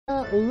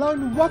Hello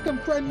and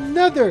welcome to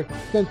another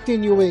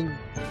continuing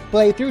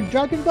playthrough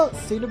Dragon Ball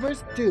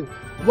Xenoverse 2.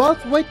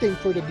 Whilst waiting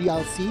for the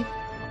DLC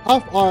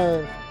of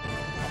our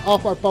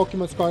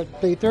Pokemon Scarlet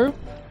playthrough,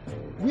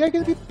 we are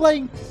going to be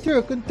playing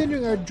through,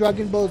 continuing our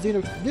Dragon Ball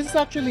Xenoverse. This is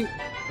actually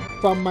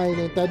from my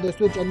Nintendo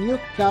Switch, a new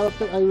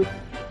character.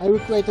 I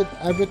recreated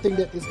everything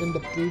that is in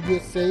the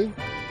previous save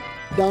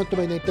down to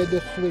my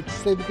Nintendo Switch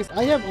save because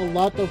I have a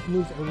lot of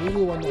moves I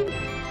really want to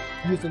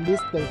use in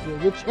this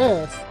playthrough, which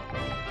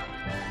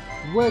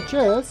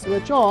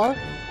are,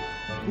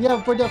 we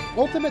have for the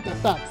ultimate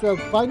attacks, we have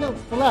Final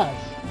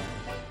Flash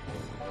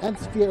and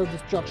Sphere of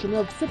Destruction, we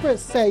have Super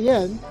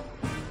Saiyan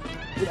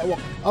with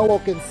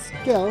Awoken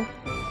skill,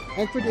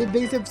 and for the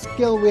evasive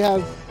skill we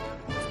have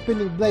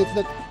Spinning Blades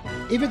that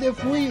even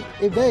if we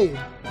evade,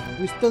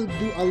 we still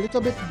do a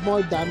little bit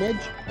more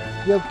damage.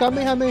 We have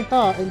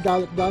Kamehameha and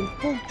Gallic Gun,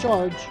 full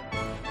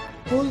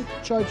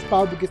charge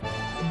power, because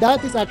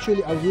that is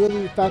actually a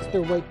really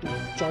faster way to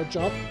charge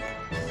up.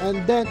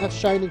 And then a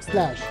Shining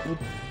Slash,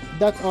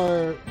 that's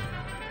our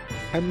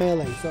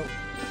melee. So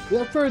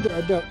without further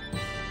ado,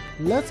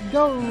 let's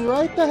go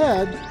right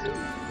ahead.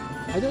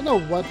 I don't know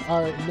what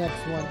our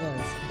next one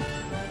is.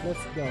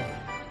 Let's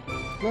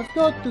go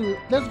talk to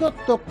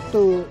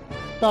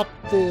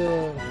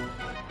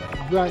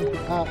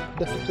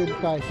the Supreme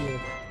Kai here.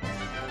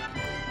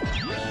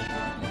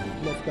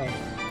 Let's go.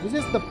 This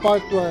is the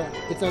part where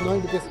it's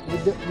annoying because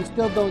we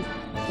still don't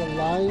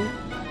align.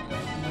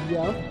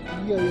 Yeah.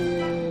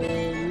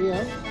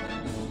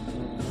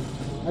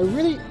 I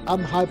really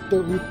am hyped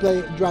to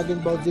replay Dragon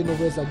Ball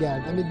Xenoverse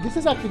again. I mean, this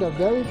is actually the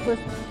very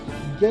first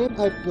game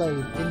I played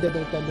in the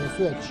Nintendo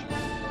Switch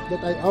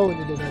that I own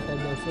in the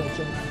Nintendo Switch,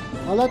 and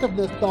a lot of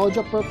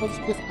nostalgia purpose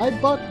because I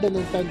bought the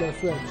Nintendo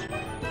Switch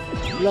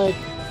like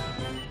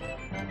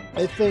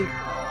I think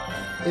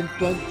in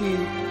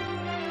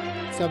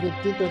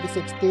 2017,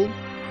 2016,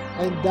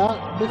 and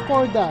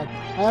before that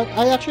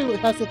I actually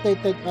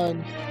hesitated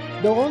on.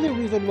 The only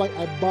reason why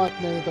I bought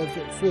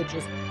Nintendo Switch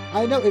is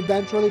I know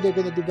eventually they're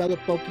going to develop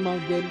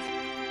Pokemon games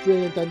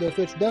through Nintendo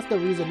Switch. That's the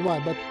reason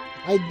why. But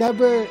I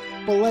never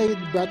played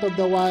Breath of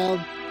the Wild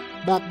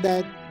back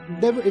then.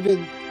 Never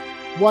even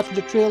watched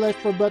the trailers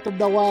for Breath of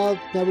the Wild.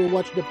 Never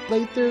watched the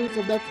playthroughs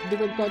of that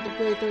different content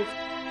creators.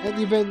 And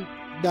even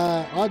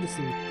the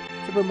Odyssey,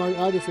 Super Mario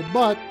Odyssey.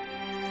 But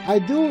I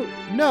do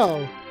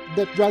know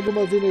that Dragon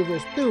Ball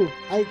Xenoverse 2,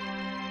 I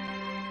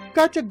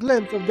catch a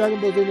glimpse of Dragon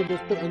Ball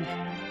Xenoverse 2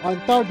 on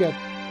Target,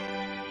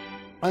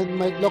 on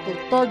my local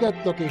Target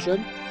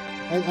location,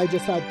 and I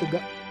just had to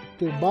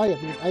buy it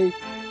because I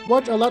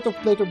watched a lot of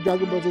playthrough of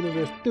Dragon Ball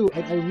Xenoverse 2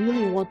 and I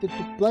really wanted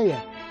to play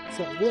it.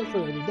 So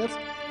that's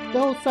the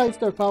whole side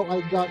story of how I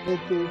got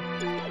into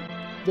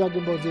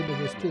Dragon Ball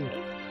Xenoverse 2.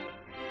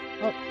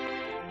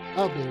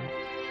 Oh babe.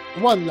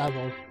 One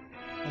level.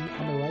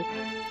 Am I right?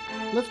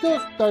 Let's go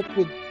start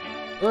with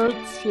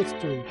Earth's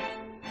history.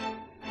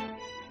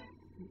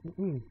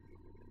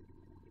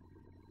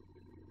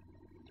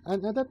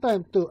 And at that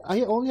time too,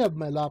 I only have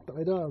my laptop.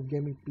 I don't have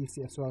gaming PC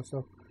as well.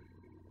 So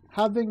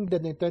having the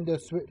Nintendo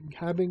Switch,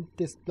 having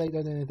this played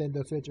on the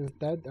Nintendo Switch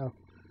instead,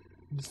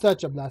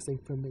 such a blessing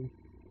for me.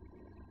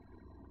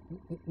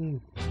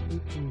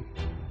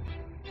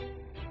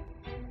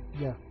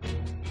 Yeah.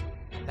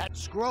 That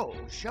scroll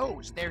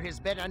shows there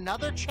has been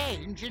another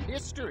change in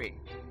history.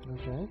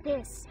 Okay.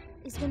 This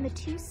is when the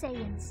two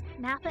Saiyans,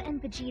 Nappa and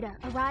Vegeta,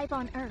 arrive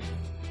on Earth.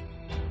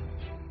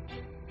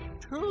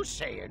 Two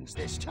Saiyans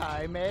this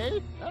time, eh?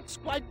 That's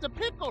quite the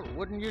pickle,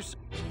 wouldn't you say?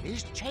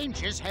 These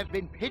changes have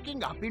been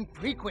picking up in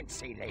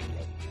frequency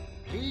lately.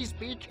 Please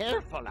be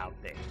careful out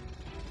there.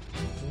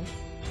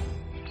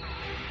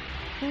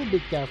 Okay. Be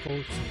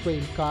careful,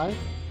 Supreme Kai.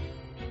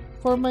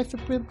 For my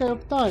Supreme Kai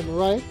of time,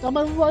 right? Am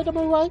I right?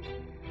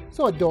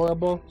 So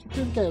adorable.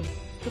 Supreme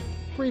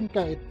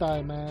Kai of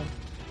time, man.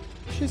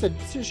 She's an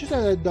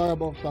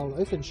adorable fellow,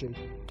 isn't she?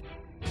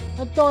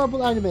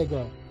 Adorable anime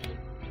girl.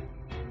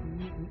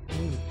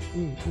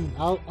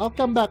 I'll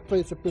come back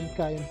for Supreme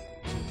Kai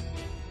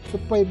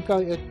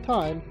in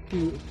time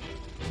to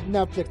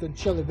Netflix and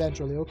chill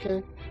eventually,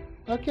 okay?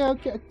 Okay.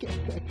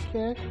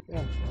 Yeah.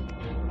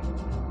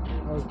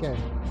 Okay.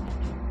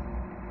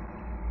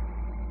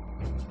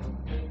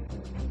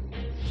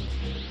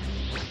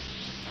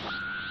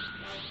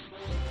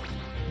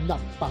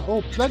 Nappa.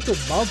 Oh, plenty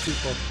of bomb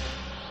people.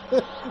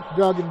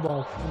 Dragon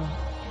Ball.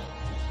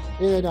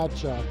 In a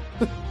nutshell.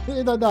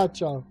 In a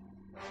nutshell.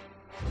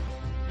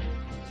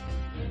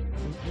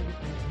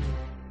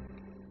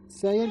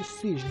 Saiyan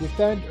Siege,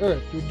 defend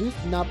Earth, reduce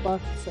Nappa.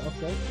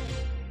 Okay.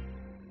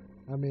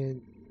 I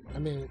mean,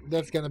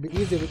 that's gonna be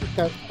easy with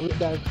that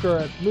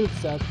current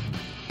moveset.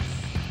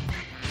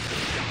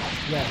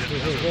 Yeah,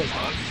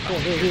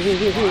 hey.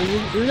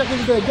 You're not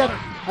even gonna get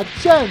a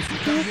chance to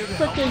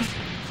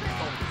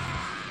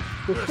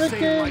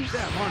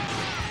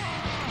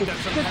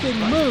freaking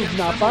move,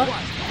 Nappa.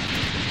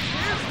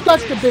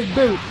 Touch the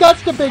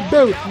big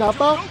boot,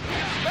 Nappa.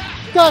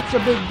 Touch the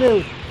big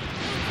boot.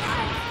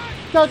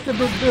 Touch the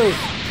big boot.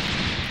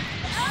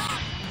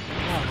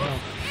 Oh, no.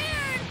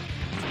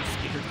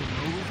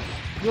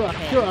 You're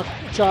a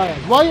child.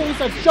 Why is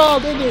a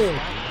child in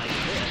here?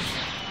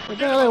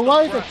 Okay,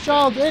 why is a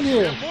child in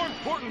here? More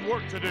important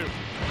work to do.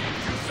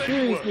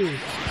 Seriously.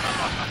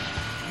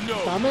 No.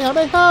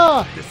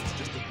 Kamehameha! This is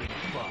just a big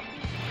bump.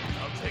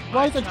 I'll take Why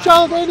my is a time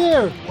child in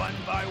here? one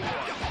by one.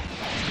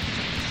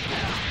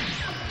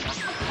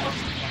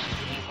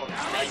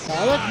 It's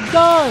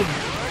done!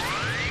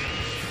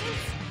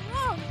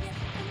 Wrong.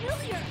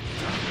 Familiar.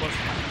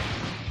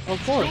 Of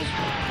course.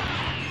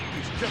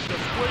 He's kept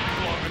us waiting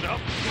long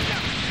enough.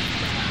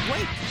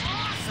 Wait!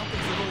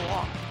 Something's a little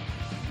off.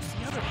 It's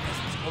the other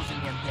presence closing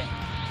in then.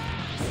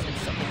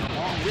 There's something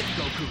wrong with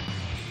Goku.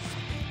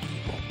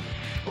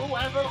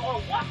 Whoever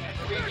or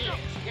whatever it is,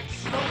 it's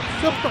slowly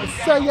Super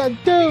slowing Saiyan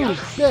 2! down.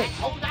 Bitch.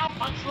 Hold out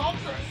much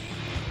longer.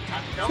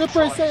 Have no Super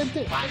choice. Saiyan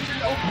 2! Find an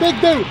opening. Big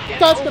boot! Get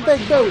Touch the over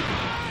big it. boot!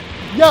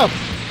 Yo!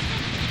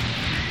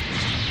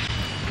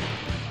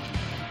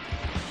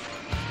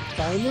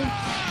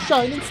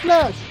 Shining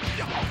Slash!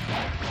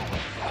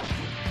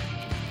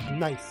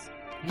 Nice.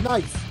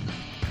 Nice.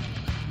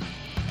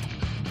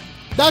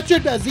 That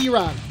should be a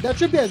Z-Ram. That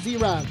should be a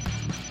Z-Ram.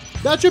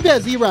 That should be a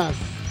Z-Ram.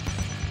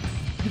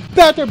 You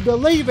better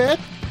believe it.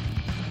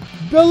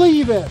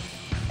 Believe it.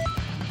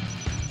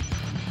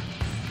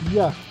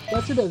 Yeah,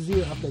 that should be a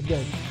Z-Ram. Okay,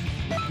 good.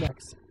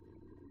 Next.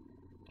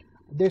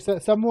 There's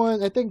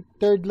someone, I think,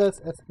 thirdless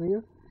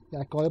S3. Yeah,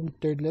 I call him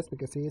thirdless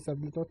because he is a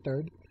little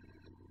third.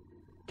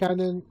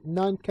 Canon,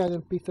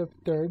 non-canon piece of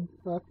third.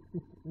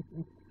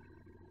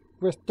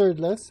 Where's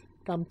thirdless?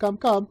 Come, come,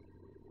 come.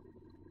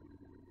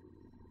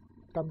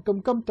 Come,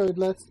 come, come,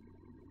 thirdless.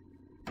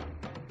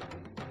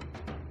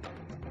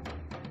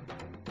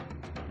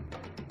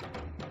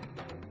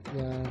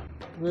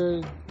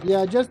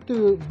 Yeah, just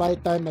to buy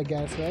time, I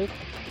guess, right?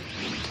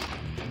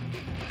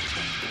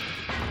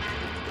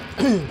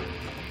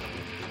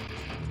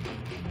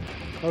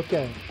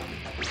 Okay.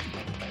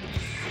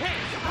 Hey,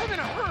 I'm in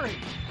a hurry!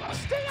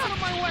 Stay out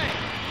of my way!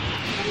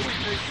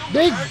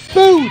 Big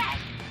boot!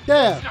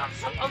 There! It's not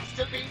supposed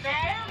to be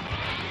there.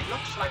 It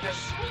looks like a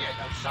squid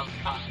of some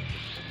kind.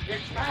 In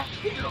fact,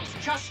 he looks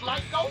just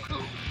like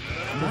Goku.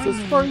 This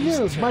is for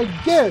you, my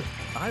gift!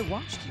 I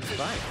watched you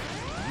fight.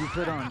 You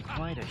put on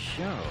quite a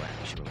show,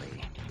 actually.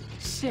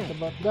 Say, What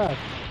about that?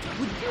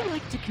 would you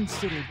like to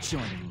consider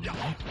joining me?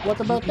 What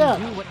about you that?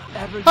 can do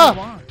whatever Ha! you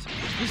want.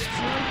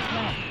 Destroy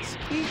planets.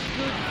 Eat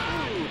good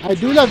food. I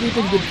do love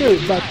eating good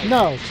food, but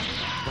no.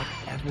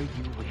 Whatever you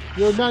wish.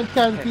 You're a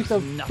non-canon piece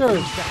of There's third.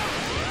 nothing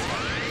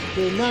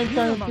better. You're a You're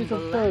non-canon among piece the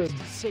of third.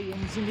 last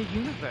Saiyans in the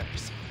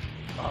universe.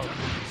 All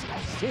things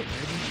considered.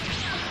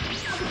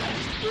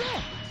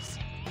 Friends.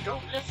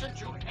 Don't listen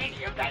to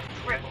any of that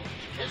dribble.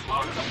 As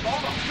long as a ball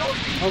of your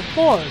feet. Of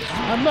course,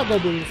 I'm not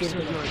gonna do this So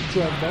in you're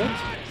Jumbo.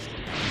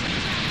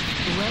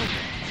 Well,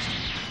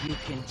 you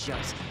can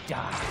just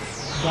die.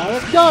 That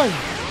is done!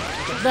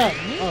 Look at that.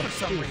 Me Oh, for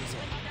some shoot. reason.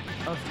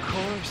 Of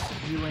course,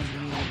 you and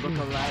me look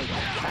alike,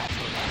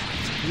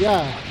 Cataract.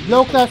 Yeah,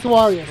 low-class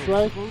warriors,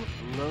 right?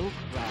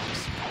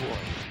 Low-class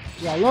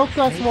warriors. Yeah,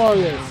 low-class Make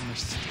warriors. no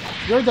mistake.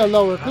 You're the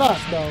lower class,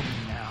 though.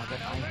 Now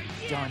that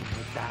I'm done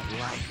with that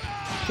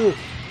life, True.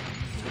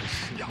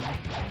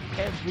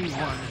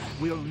 everyone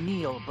will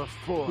kneel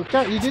before.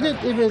 You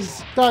didn't even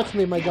touch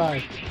me, my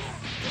guy.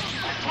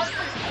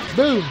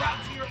 Boom! Route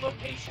to your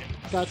location.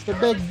 That's the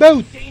big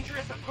boot.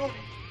 Dangerous opponent.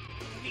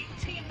 We need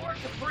teamwork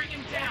to bring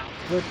him down.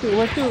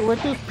 We're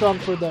too strong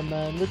for them,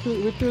 man.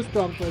 We're too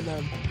strong for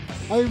them.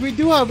 I mean, we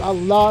do have a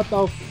lot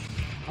of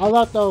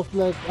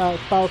like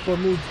powerful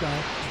moves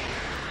now.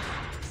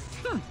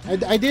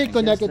 I did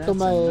connect it to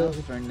my.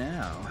 For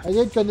now. I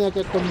did connect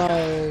it to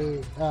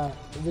my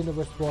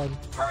Universe One.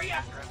 Hurry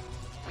after him.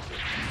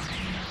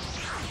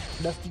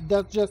 That's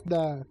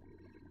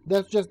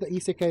just the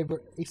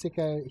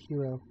isekai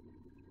hero.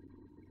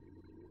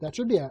 That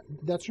should be a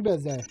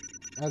Z.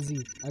 A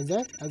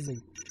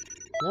Z.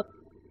 Yep.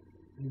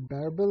 You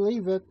better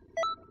believe it.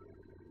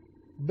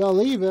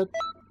 Believe it.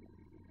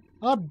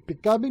 I'm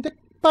becoming the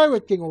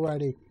Pirate King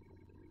already.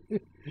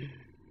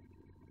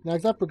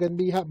 Next up, we're gonna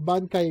be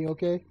bankaying,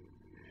 okay?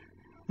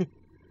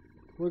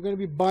 We're gonna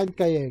be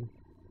bankaying.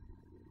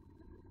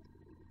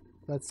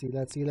 Let's see.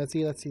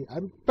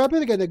 I'm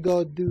probably gonna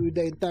go do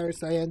the entire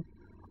Saiyan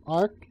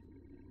arc.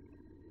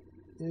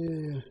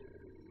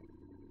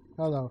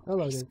 Hello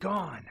He's there.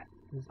 gone.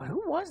 But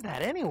who was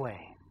that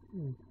anyway?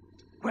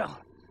 Well,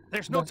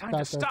 there's no That's time to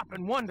not a stop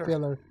and wonder.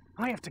 Filler.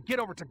 I have to get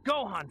over to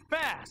Gohan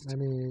fast. I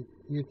mean,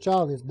 your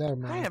child is there,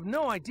 man. I have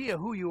no idea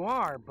who you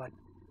are, but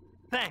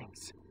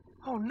thanks.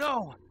 Oh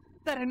no!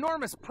 That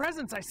enormous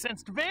presence I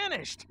sensed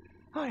vanished!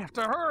 I have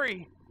to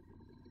hurry.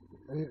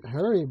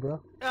 Hurry, bro.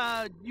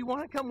 You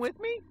want to come with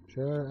me?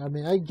 Sure. I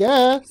mean, I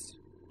guess.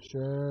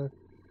 Sure.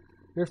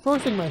 You're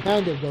forcing my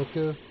hand here,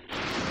 Goku.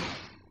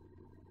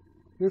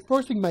 You're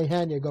forcing my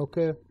hand here,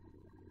 Goku.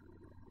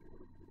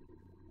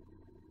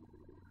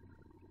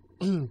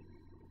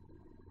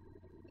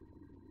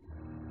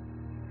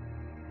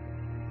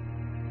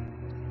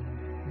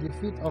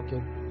 Defeat.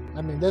 Okay.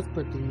 I mean, that's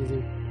pretty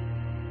easy.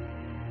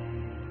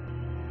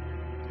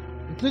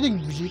 Including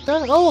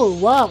Vegeta? Oh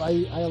wow,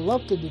 I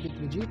love to defeat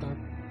Vegeta.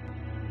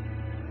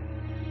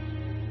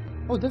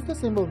 Oh, that's the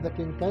symbol of the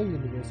Kenkai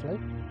universe, right?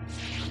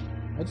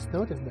 I just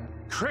noticed that.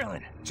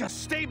 Krillin,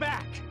 just stay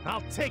back.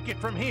 I'll take it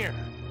from here.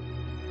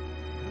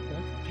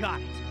 Okay. Got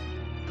it.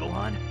 Go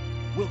on.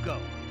 We'll go.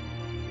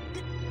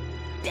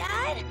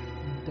 Dad?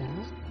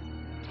 Dad?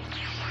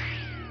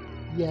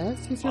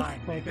 Yes, he's your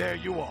Finally, father. there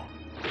you are.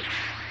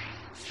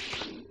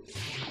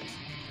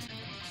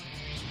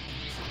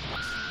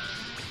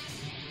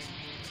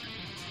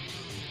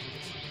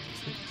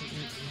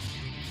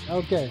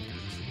 Okay.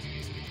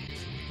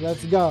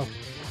 Let's go.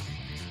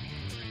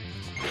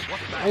 What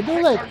the I do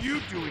heck like- are you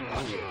doing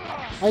here?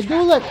 I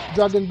do like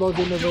Dragon Ball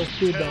Universe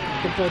too though,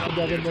 compared to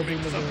Dragon Ball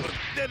Universe.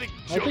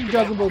 I think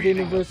Dragon Ball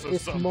Universe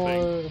is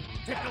more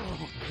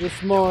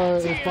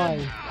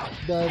refined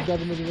than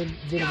Dragon Ball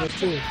Universe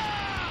 2.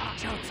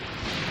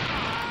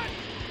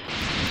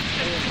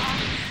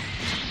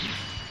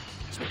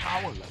 His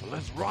power level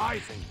is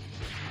rising.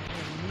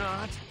 I'm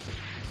not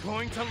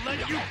going to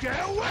let you get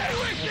away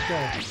with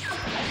Okay. this!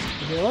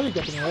 They're already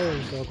getting away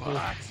with Goku.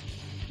 What?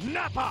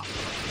 Nappa!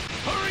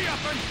 Hurry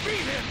up and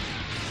beat him!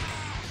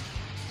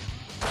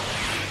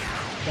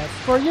 That's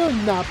for you,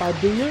 Nappa,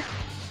 do you?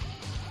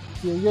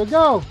 Here you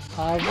go.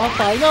 Have a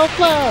final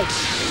flash.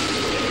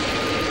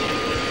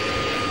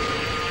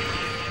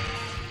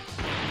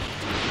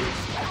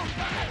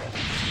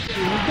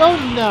 Here you go,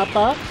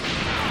 Nappa.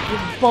 You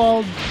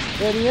bald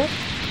idiot.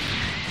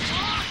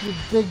 You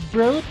big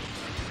brute.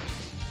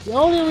 The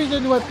only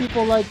reason why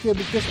people like you is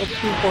because of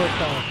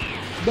 2-4-star.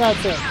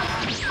 That's it.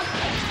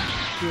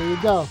 Here you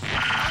go.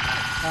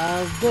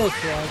 Have this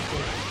one.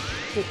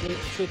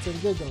 Shits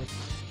and giggles.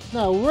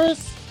 Now,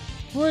 where's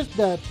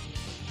that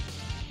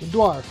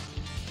dwarf?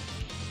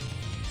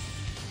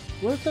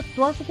 Where's that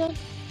dwarf again?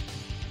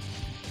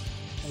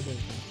 I don't know.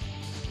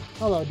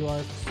 Hello,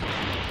 dwarfs.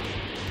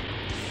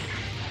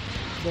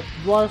 The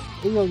dwarf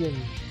alien.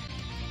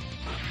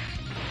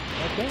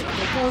 Okay.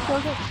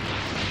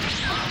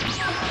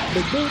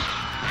 Big beat.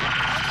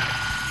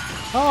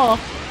 Oh.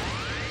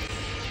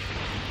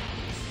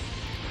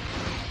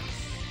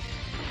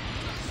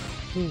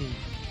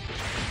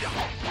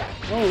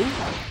 Oh.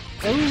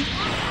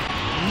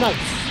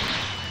 Nice.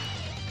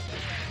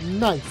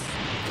 Nice.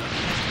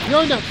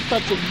 You're not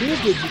touching me,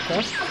 Vegeta.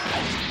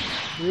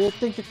 You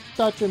think you're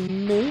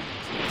touching me?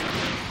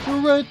 You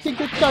really think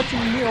you're touching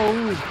me?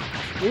 Oh.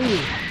 Ooh.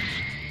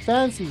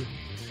 Fancy.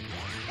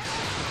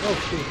 Oh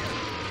shit.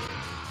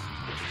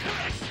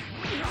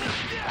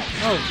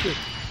 Oh shit.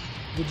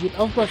 Vegeta,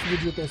 of course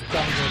Vegeta is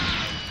stronger.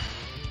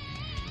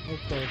 Of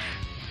course.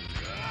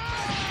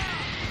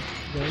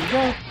 There you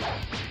go.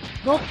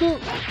 Goku,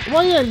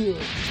 why are you?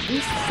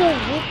 He's so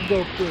weak,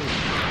 Goku.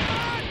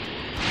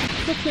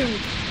 Freaking,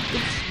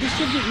 this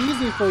should be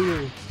easy for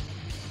you.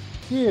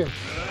 Here.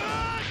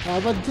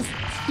 But just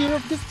spear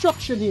of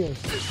destruction here.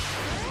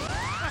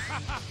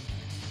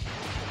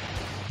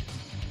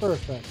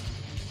 Perfect.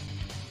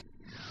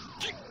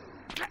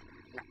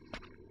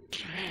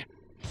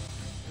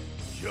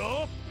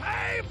 You'll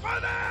pay for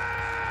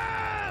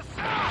this!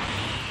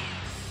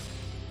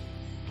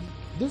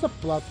 There's a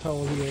plot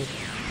hole here.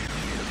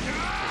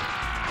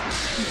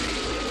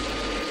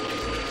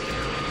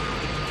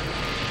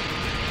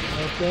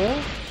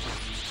 Okay.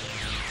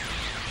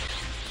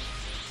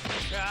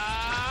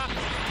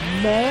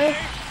 Me.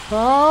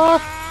 Oh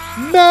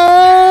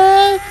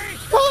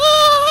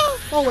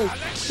wait.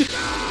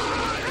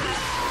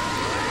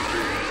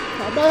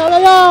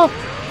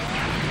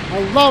 I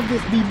love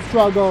this beam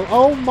struggle.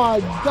 Oh my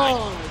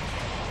god.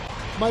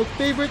 My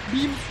favorite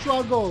beam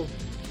struggle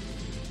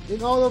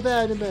in all of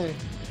anime.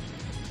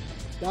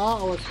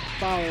 That was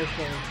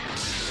powerful.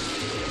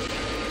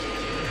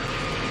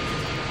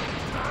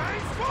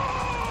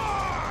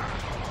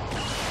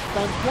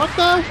 Times what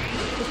now?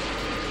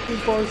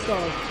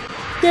 4-star.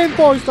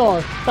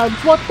 4-star. Times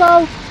what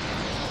now?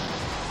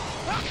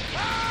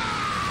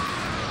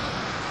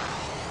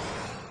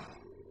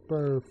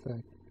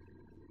 Perfect.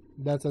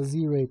 That's a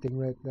Z rating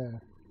right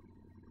there.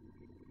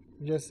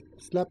 Just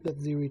slap that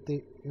Z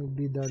rating, you'll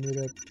be done with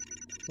it.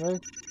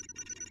 Right?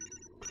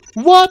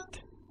 What?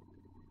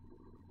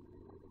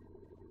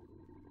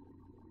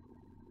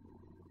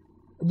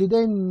 Did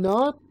I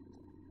not?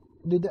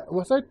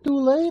 Was I too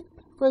late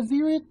for a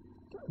Z rating?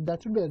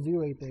 That should be a Z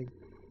rating.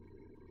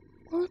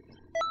 What?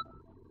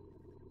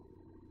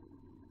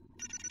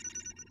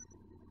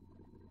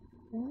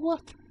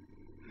 What?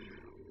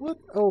 What?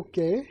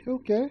 Okay,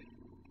 okay.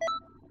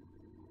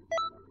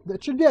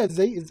 That should be a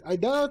Z.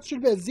 That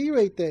should be a Z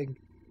rating.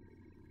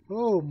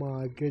 Oh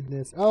my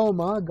goodness. Oh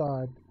my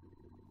god.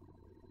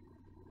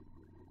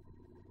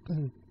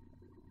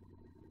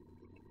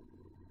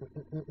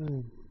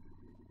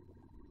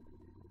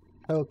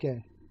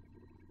 Okay.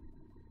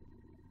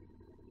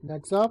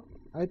 Next up.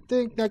 I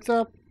think next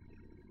up.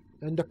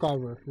 And the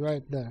cover.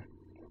 Right there.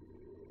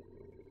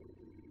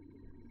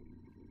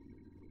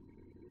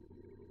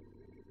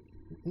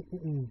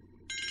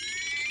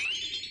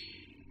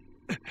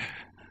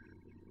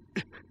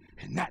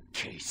 In that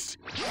case,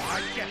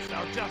 I guess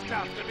I'll just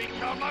out to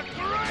become a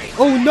great.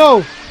 Oh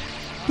no!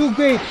 Too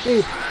great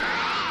ape.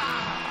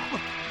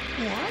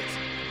 What?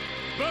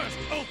 Burst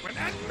open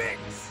and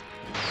mix.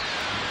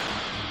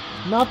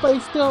 Nappa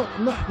is still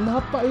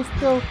Nappa is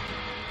still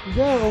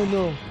there. Oh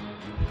no!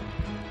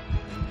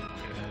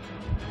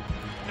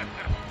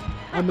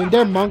 I mean,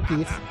 they're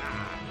monkeys.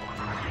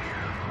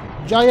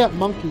 Giant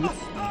monkeys.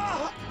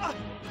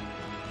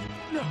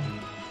 No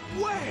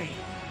way!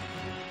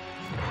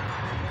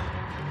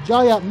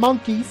 Giant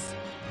monkeys.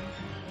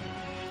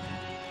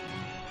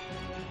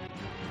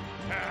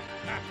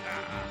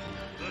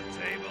 The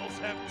tables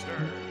have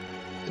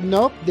turned.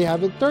 Nope, they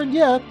haven't turned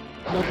yet.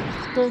 Not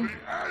turned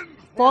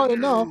far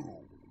enough.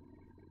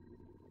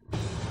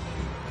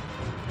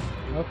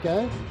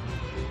 Okay.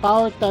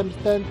 Power times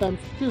 10 times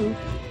 2.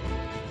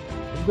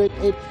 Great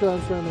ape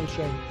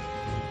transformation.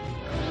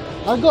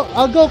 I'll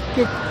go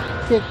kick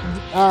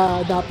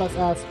Nappa's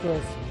ass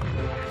first.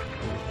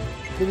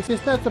 Because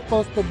he's not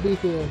supposed to be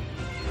here.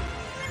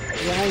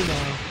 Yeah, I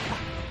know.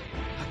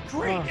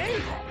 Great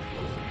ape!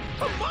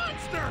 A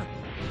monster!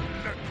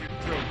 Let me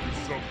tell you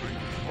something.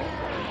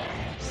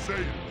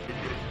 Say to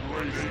the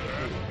great ape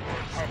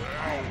have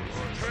powers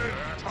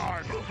 10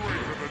 times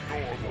greater than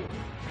normal.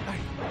 I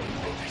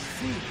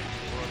see.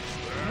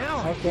 Now I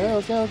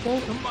Okay.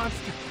 the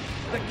monster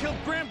that killed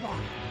Grandpa!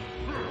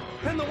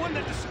 And the one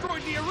that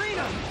destroyed the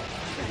arena!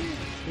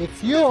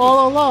 It's you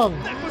all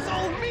along. That was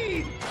all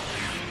me!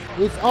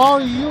 It's all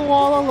you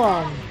all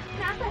along.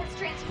 Nappa has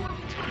transformed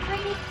into a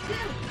great ape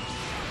too.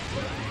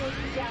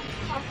 Breaking down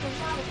caused a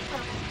lot of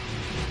trouble.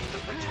 The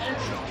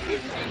potential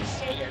in these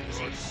Saiyans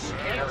is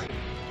scary.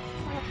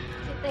 But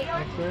if they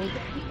are Okay.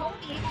 defeated, we won't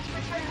be able to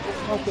return to this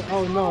Okay, place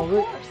oh with no, full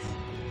we're- force.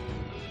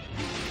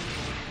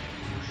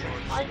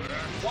 Like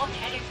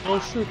one-headed Oh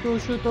shoot!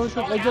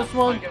 I just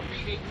want.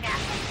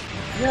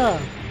 Yeah.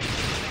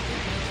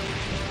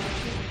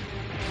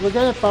 We're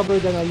gonna probably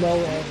gonna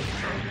lower it.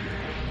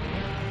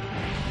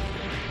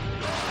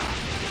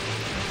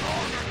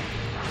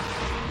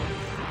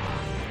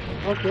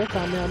 Okay,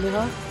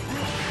 Kamehameha.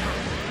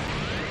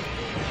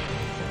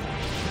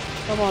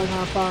 Come on,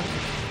 Nappa.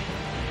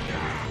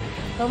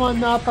 Come on,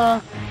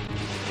 Nappa.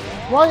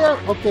 Why are...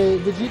 Okay,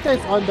 Vegeta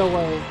is on the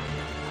way.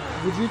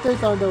 Vegeta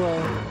is on the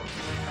way.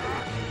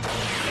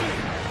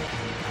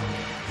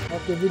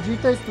 Okay,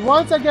 Vegeta is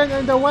once again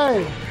on the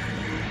way.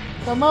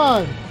 Come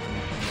on.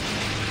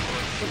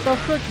 What the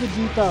frick,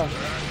 Vegeta?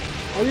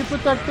 Are you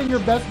protecting your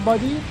best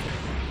buddy?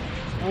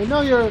 I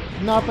know you're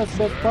Nappa's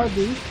best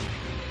buddy.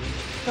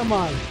 Come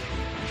on.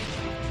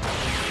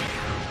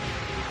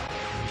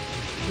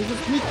 This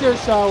is meteor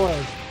shower.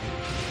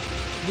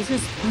 This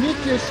is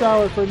meteor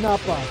shower for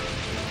Nappa.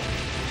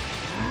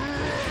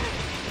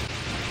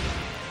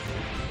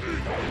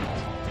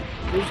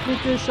 This is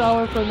meteor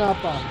shower for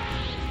Nappa.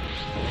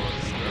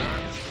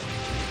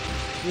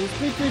 This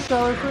is meteor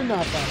shower for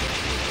Nappa.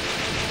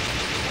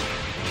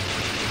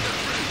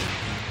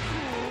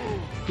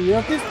 Fear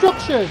of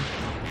destruction.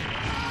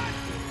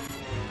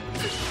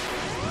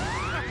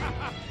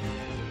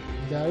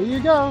 There you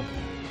go.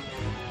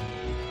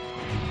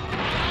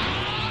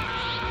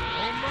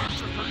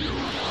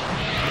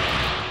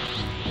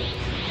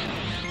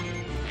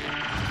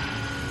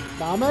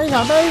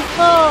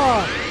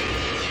 Kamehameha!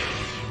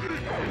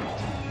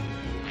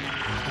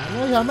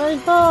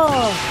 Kamehameha!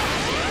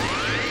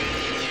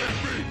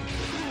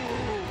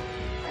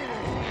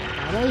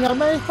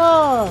 Kamehameha!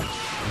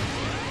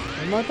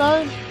 One more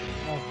time.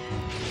 Oh.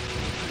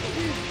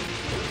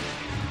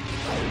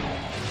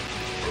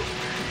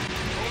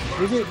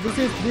 This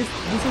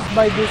is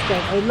by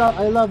distance.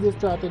 I love this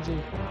strategy.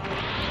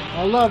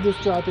 I love this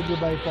strategy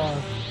by far.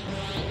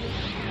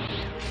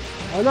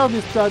 I love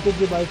this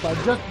strategy by far.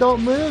 Just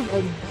don't move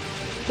and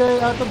stay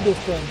out of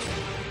distance.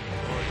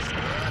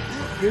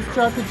 This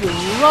strategy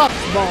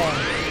rocks ball.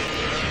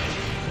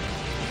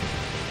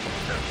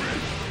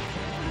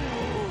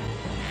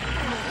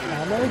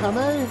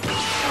 Hame.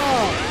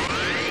 Oh,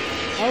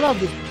 I love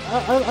this.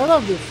 I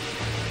love this.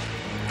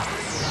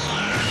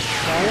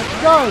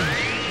 It's done.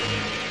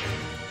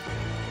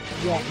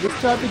 Yeah, this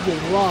strategy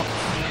rocks.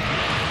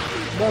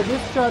 But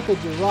this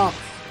strategy rocks.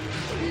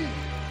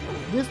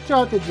 This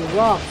strategy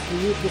rocks to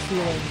use the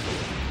ceiling.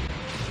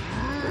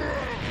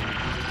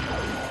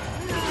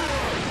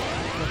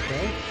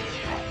 Okay.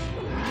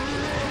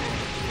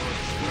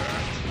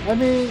 I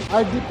mean,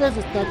 our defense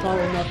is not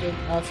high enough in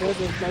assets,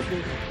 and plus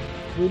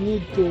we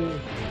need to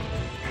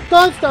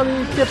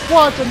constantly keep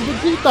watch on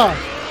Vegeta.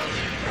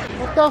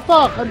 What the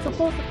fuck? I'm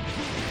supposed to...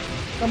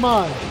 Come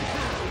on.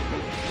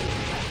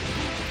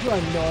 You're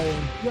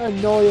annoying. You're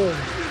annoying.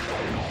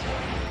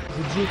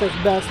 Vegeta's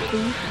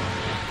bestie.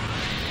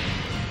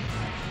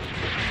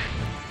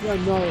 You're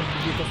annoying,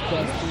 Vegeta's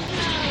bestie.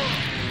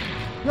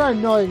 You're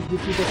annoying,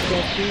 Vegeta's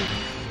bestie.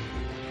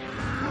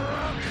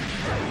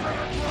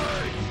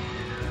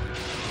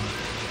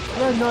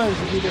 You're annoying,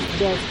 Vegeta's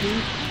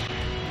bestie.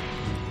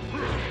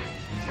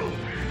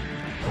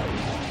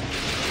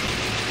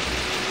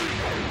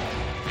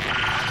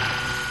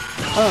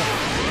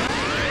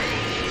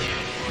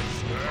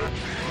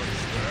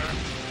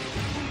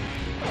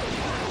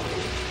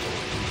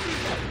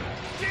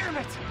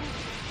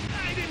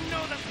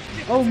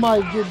 Oh my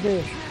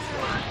goodness.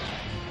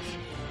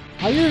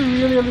 Are you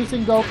really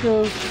losing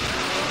Goku?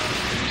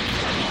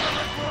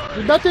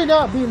 You better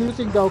not be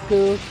losing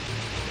Goku.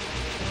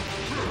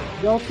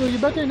 Goku, you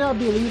better not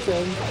be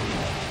losing.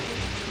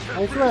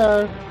 I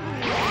swear.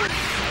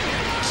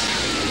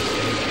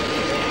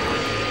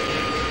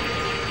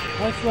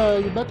 I swear,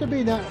 you better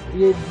be not.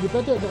 You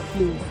better not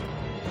lose.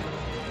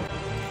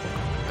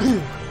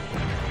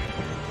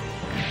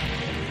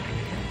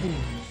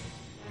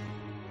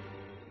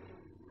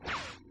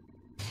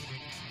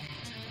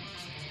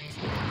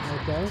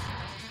 Okay.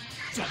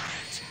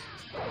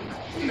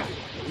 No,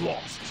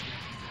 lost.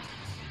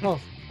 Oh.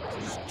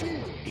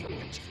 Stupid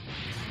idiot.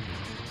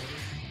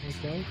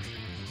 Okay.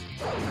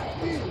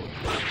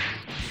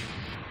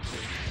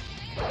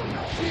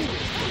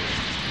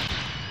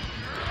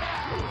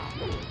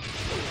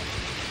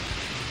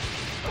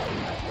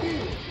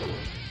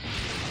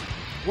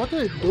 What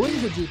are you doing,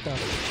 Vegeta?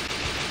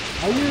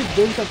 Are you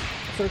doing some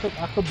sort of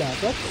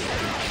acrobatics?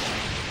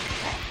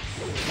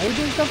 Are you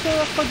doing some sort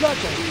of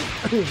acrobatics?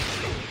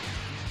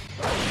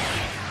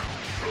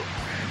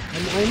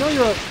 And I know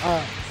you're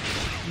a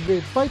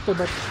great fighter,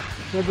 but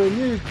never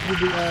knew you'd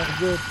be a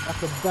great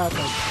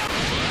acrobatic.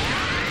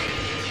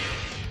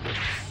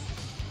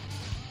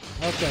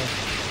 Okay.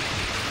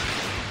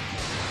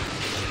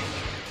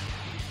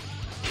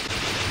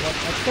 What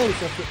a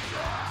face of it.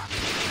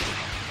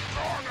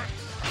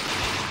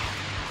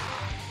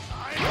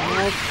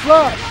 Now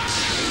flush!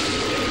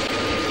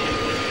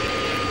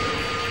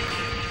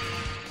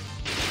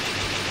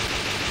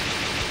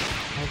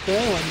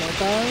 Okay, one more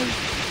time.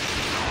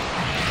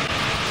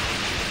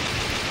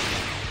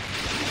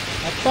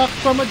 Attack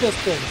from a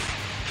distance.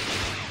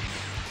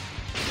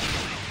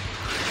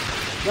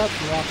 That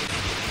rocks.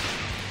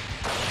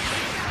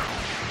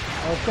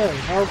 Okay,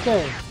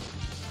 okay.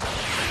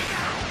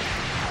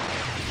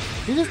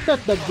 This is not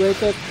the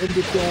greatest in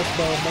DPS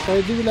though, but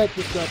I do like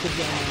this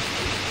strategy.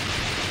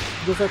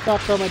 Just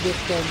attack from a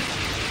distance.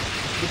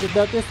 Because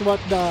that is what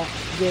the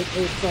Great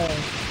 8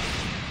 says.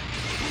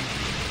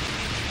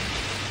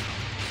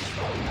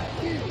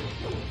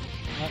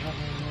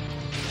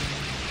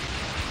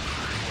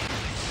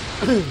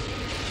 Okay.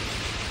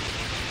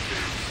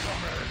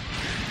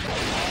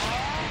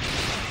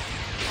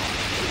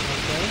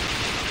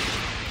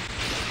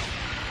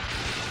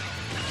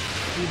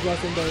 He was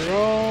in the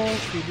roll,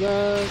 he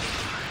left.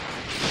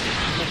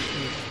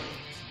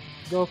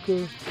 Goku.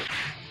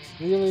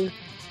 Really?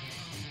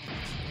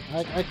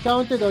 I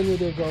counted on you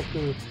there,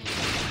 Goku.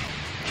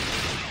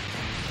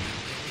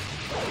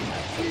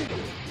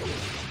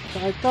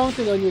 I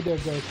counted on you there,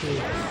 Goku.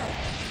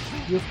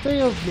 You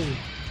failed me.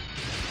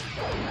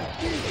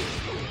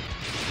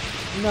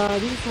 Nah,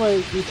 this is why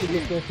Ichigo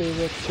is my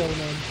favorite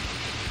Shounen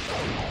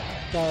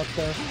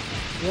character,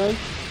 right?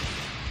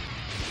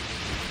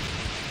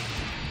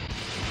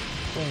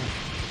 Oh.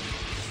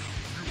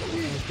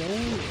 Okay.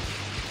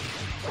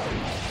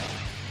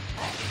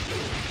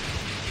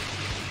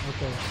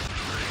 Okay.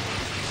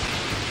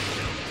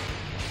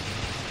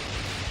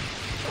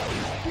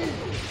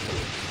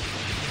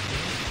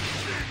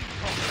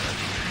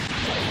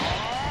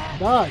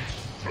 Dodge!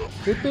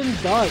 Flippin'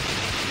 dodge!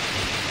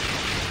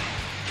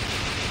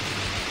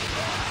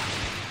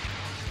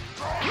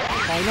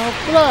 Final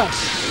flash!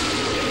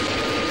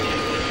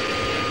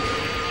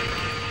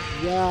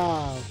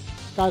 Yeah,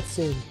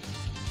 cutscene.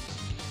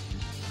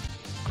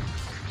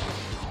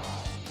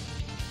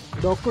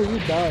 Goku, you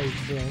died,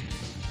 bro.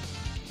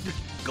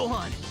 Go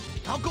on.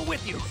 I'll go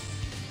with you.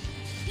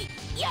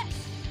 Yes!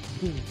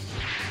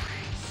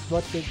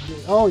 What did you...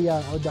 Oh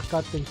yeah, oh, the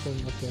cutting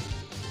thing, okay.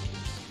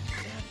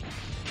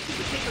 He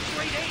could take a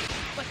great aim,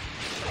 but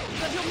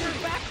then he'll turn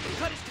back and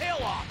cut his tail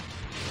off.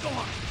 Go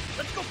on.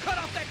 Let's go cut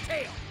off that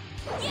tail.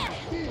 Yeah!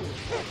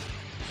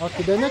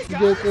 Okay, the next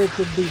gate it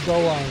should be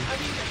Gohan.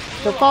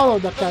 To follow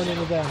the canon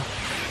event.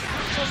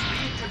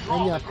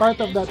 And yeah, part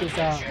of that is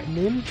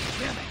Nim.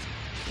 Damn it.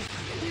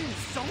 He's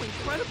so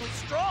incredibly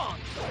strong.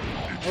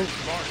 Line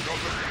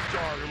doesn't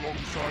die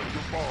alongside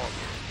your father.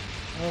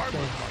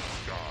 Okay. I'm a nice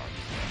guy.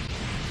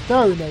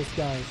 Very nice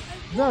guy.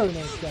 Very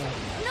nice guy.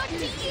 Not to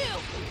you!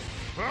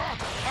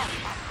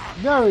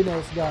 Very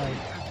nice guy.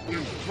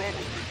 You've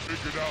probably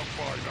figured out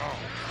by now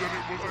that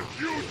it was a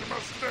huge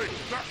mistake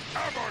to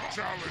ever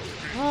challenge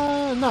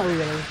me. Not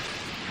really.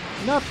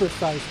 Not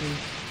precisely.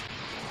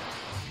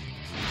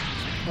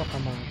 Oh,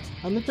 come on.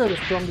 I'm literally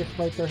the strongest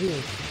fighter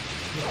here.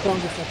 The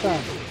strongest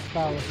attack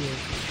power here.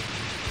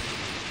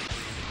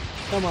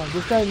 Come on,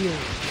 defend me,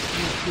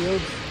 meat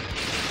shield.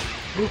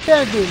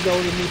 Defend me,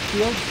 lowly meat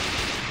shield.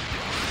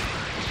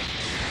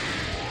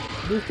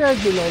 Defend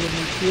me, lowly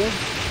meat shield.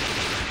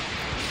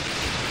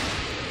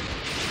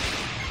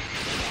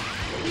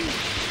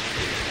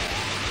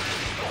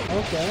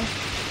 Okay.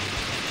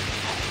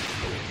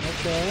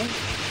 Okay.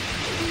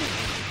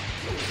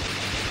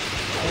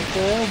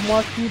 Okay,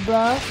 more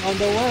T-Blast on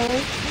the way.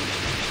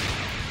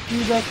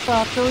 T-Blast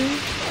Factory.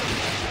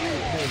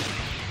 Hey.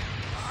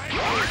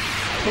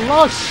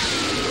 Flush!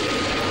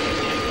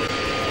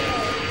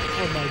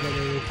 Oh my god, I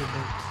wasted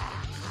that.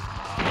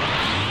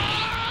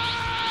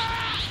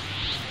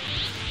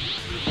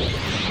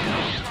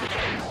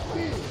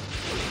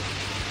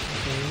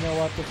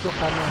 It's your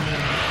camera,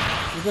 man.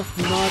 You're just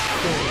not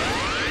good.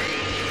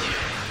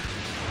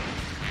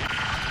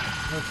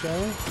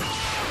 Okay.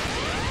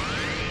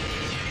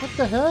 What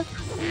the heck?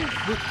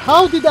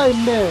 How did I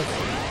miss?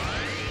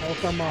 Oh,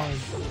 come on.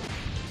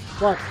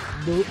 What?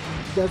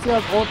 Does he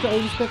have ultra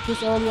instinct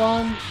this early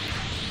on?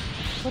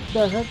 What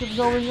the heck is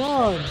going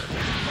on?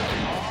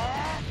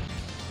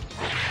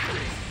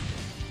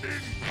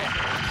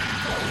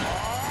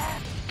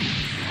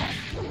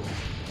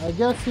 I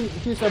guess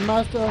he's a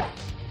master of...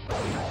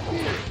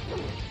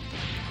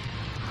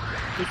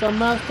 He's a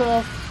master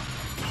of...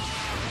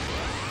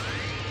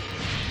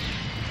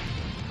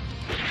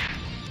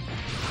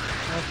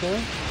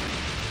 Okay.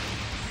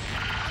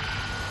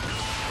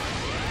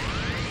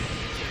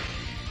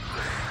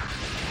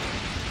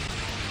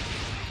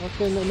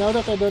 Okay, now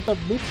that I don't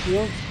have meat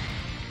shields.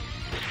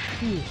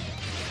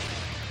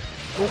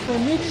 Where's my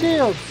meat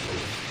shields?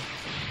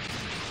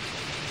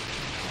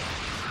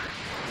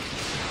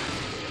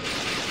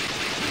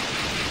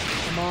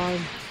 Come on.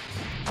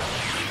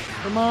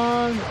 Come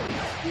on.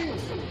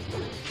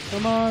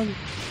 Come on.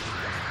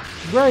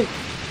 Break.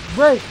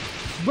 Break.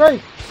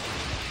 Break.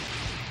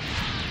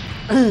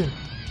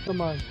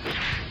 Come on.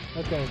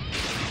 Okay.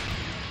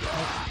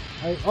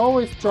 I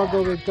always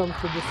struggle when it comes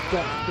to this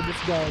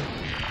guy.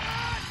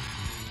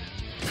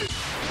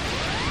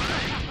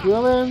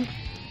 Krillin.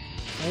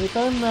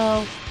 Anytime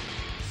now.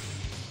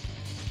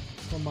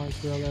 Come on,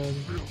 Krillin.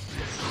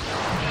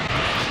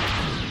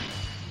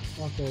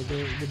 Okay,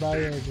 the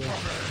barrier again.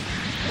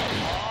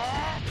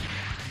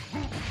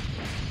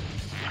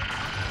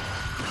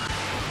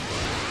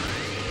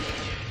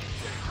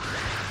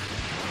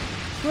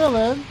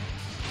 Krillin?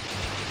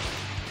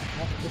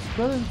 Is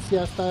Krillin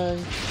siestang? I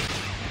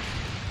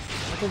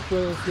think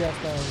Krillin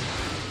siestang.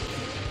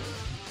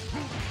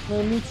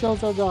 My meat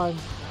shells are gone.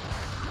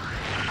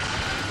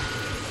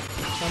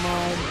 Come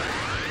on.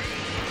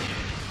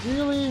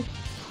 Really?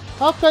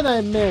 How can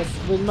I miss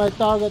when my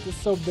target is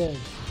so big?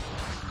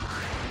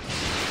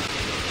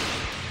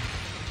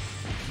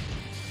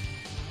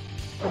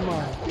 Come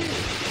on.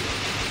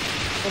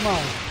 Come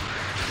on.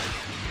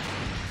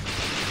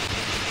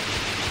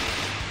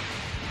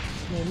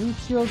 My meat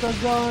shields are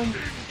gone.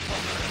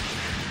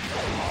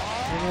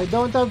 And I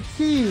don't have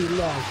key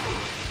left.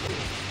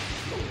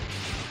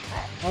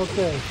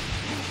 Okay.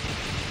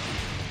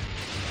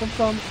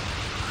 Come.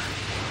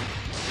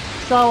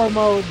 Shower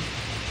mode.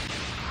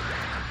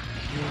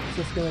 Yeah, it's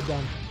just gonna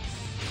done.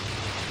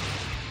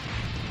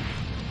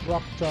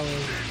 Rock shower.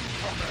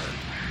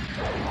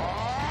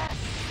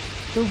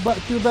 Too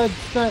bad you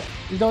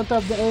don't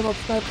have the aim of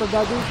sniper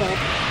goggles, huh?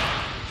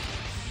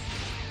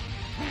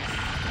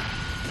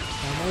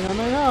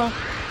 Hamay.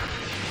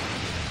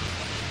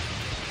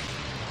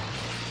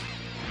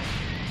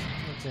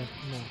 Okay,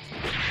 no. No.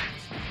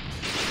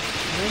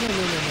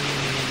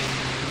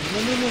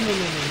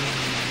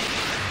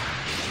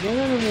 Where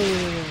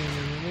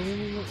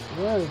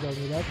are you going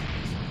with that?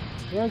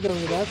 Where are you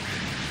going with that?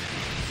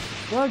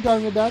 Where are you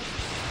going with that?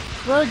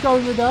 Where are you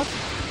going with that?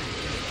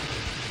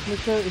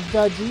 Mr.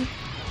 Veggie?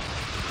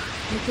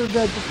 Mr.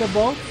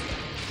 Vegetables?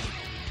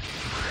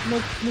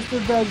 Mr.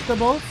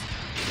 Vegetables?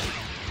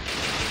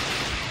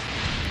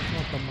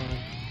 Oh, come on.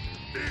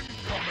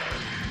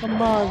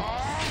 Come on.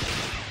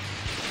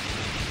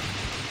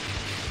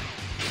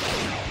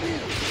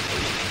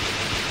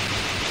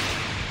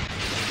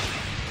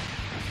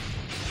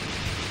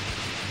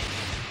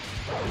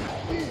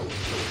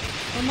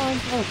 Come on.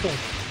 Okay.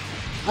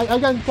 I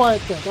got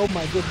quiet there. Oh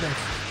my goodness.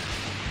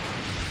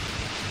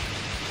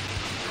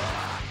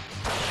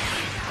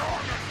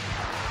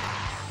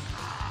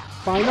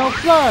 Final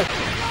flash!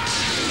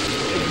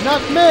 Did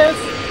not miss!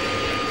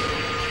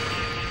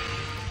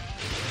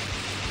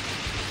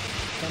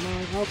 Come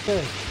on,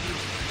 okay.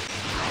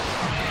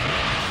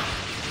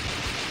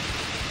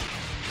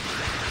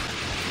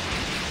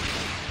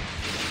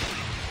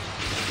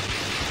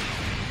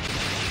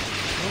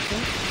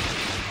 Okay.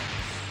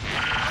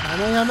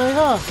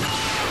 Hamay.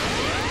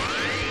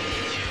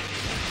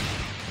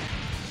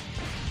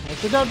 I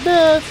should have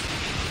missed!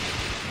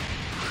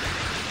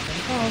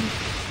 Come on.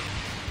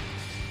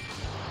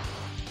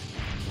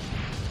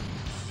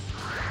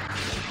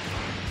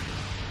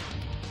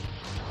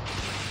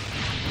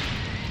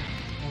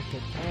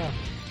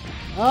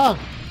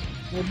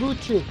 My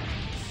boot cheek.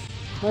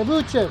 My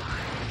booty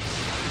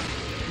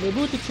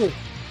cheek.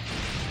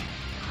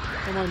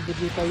 Come on,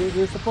 Vegeta.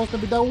 You're supposed to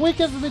be the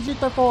weakest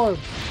Vegeta form.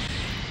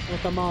 Oh,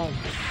 come on.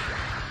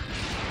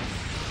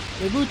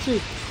 My boot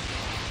cheek.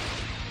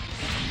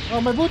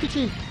 Oh, my booty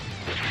cheek.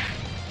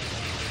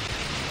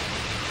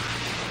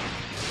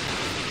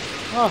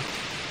 Oh.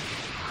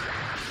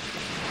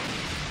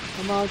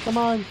 Come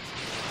on.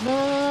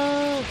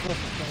 No.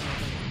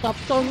 Stop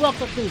throwing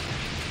rocks at me.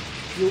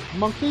 You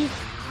monkey.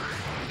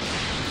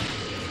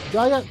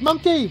 Giant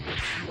monkey!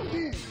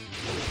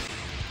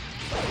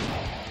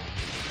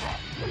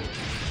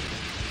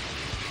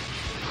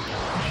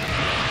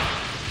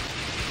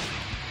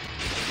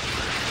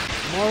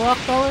 More rock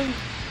throwing?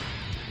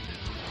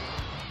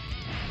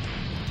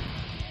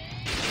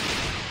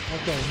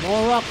 Okay,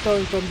 more rock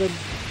turn from the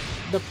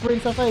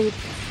Prince of Apes.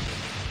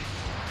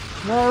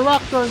 More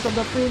rock turn from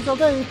the Prince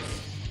of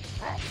Apes.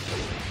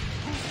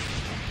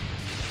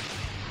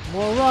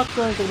 More rock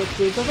turn from the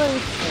Prince of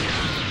Apes.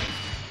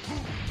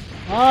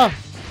 Ah!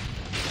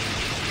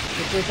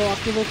 The Prince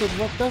activated.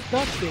 What does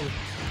that do?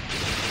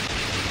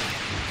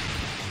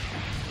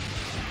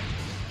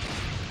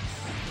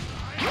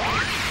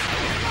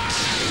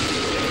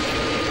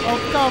 Oh,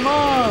 come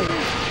on!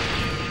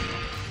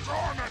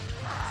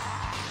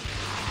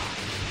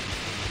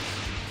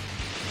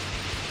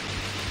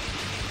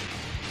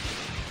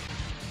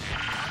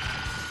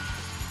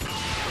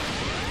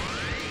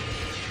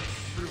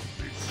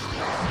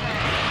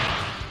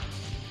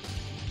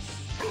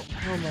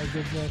 Oh my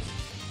goodness.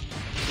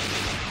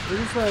 This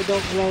is why I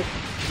don't like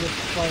this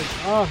fight.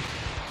 Ah!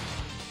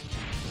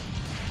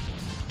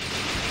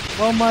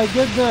 Oh my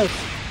goodness!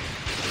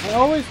 I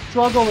always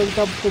struggle when it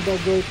comes to the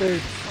Great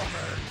Apes.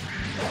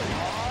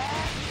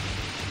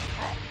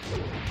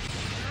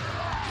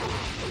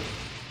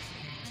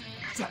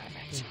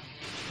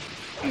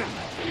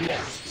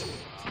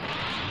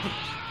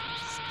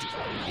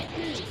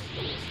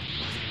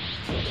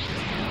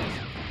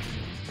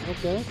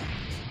 Okay.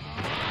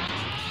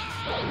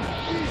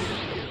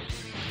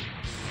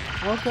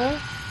 Okay.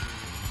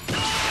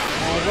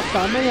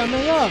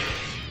 Kamehameha.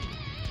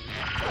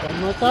 One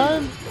more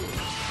time.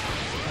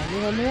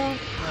 Kamehameha.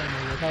 Oh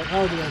my god,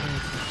 how do I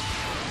miss it?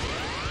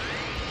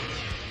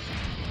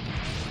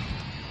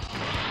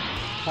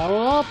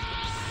 Power up.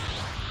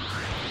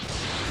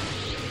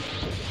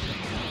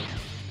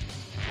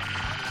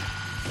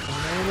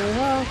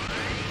 Kamehameha.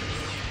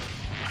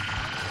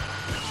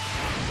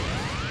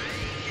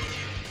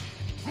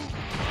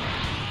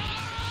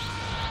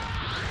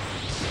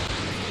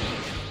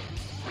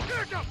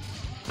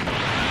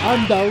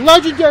 I'm the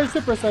legendary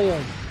Super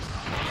Saiyan!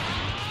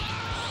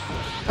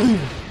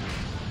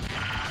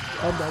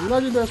 I'm the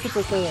legendary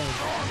Super Saiyan!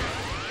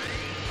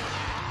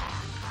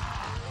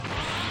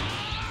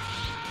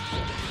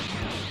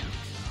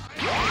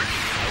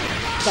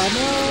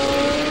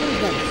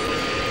 Kamehameha!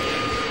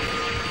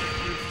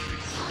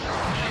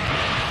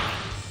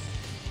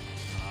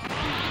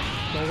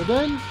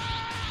 Golden!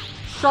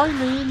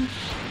 Shining!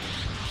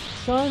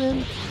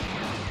 Shining!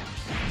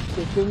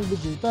 Kicking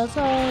Vegeta's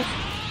ass!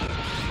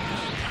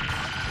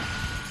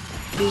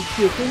 He's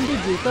kicking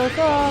Vegeta's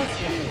ass!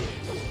 Okay.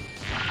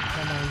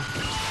 Come on.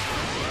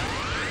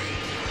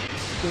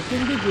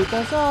 Kicking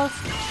Vegeta's ass!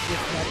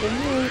 It's nothing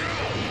new.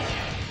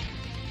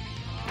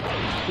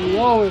 He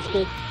always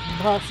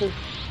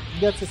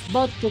gets his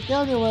butt kicked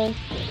anyway.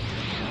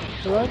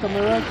 Alright, am I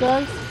right,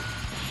 guys?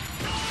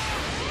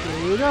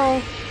 Here you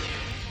go.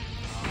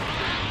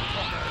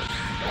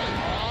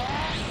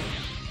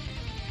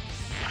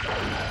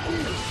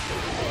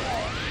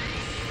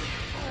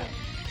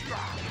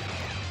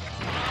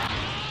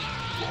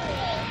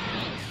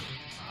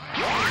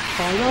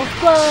 Final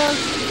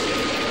flash!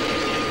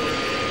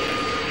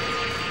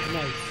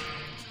 Nice.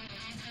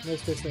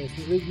 Nice.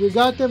 We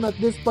got him at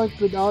this point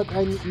without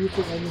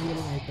using any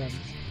healing items.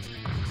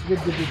 Good.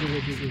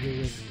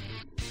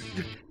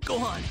 Go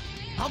on.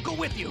 I'll go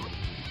with you.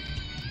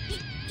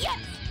 Yes!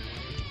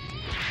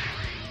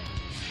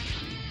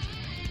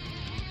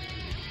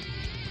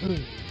 He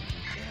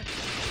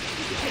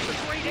became a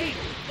great ape,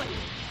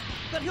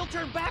 but he'll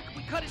turn back if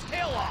we cut his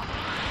tail off.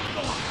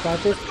 Go on. Cut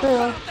his Let's go tail.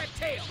 cut off that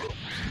tail.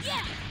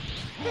 Yeah!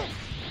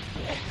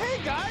 Hey,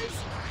 guys!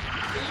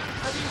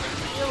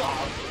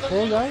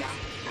 Hey guys,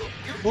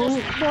 what are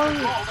you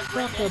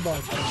talking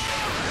about?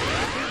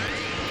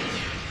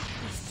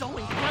 He's so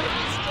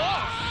incredibly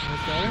strong.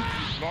 Okay.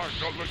 Like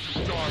I'll let you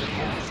die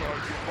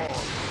alongside your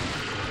father.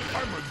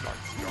 I'm a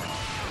nice guy.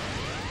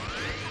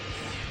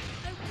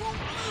 I won't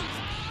lose!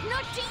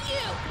 Not to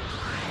you!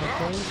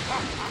 Okay.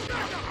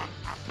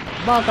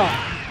 Baka.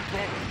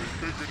 Probably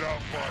figured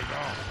out by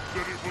now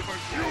that it was a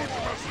huge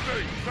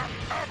mistake to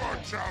ever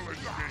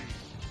challenge me.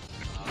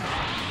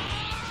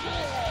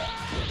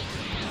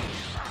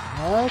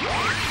 Let's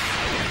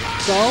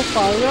go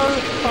fire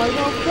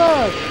final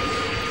flash.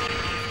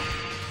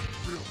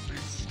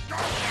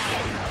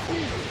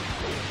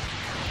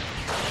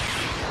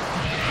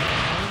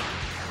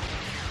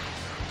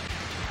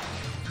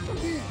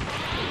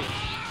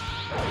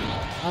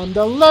 I'm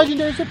the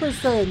legendary Super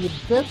Saiyan, you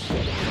bitch.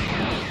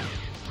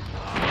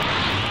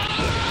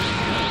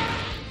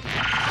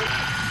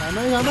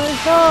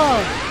 Kamehameha!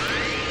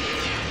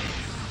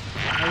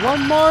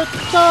 One more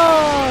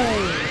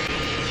time!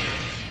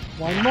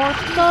 One more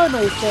time,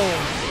 I say!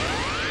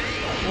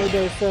 What do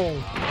I say?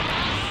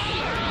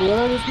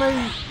 That is my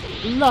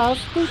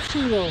last big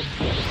shield.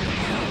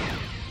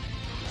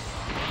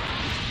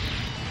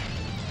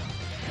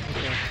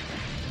 Okay.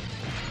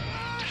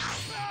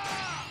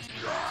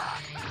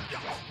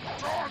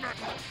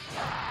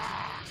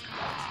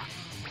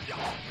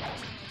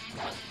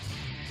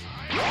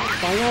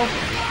 Final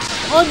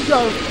on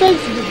your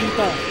face,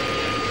 Vegeta!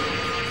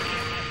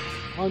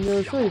 On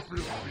your face.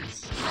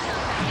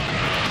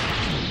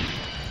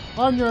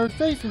 On your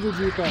face,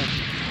 Vegeta.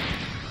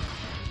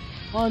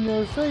 On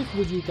your face,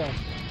 Vegeta.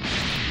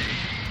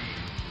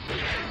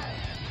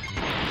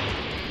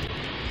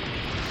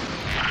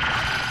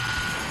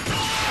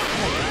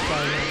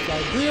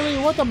 god, really?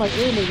 What am I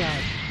aiming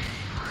at?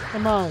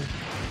 Come on.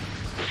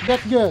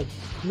 Get good.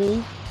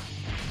 Me.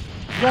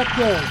 Get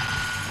good.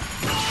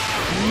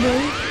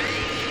 Me.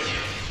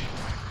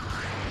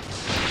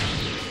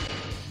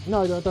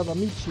 No, I don't have a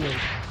meat shield.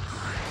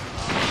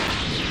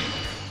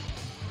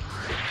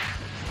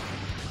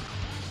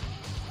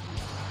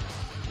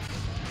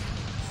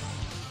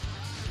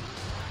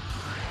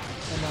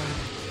 Come on.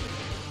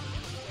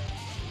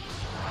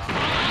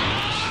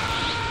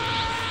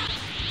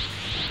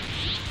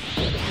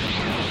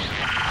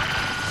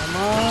 Come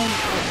on.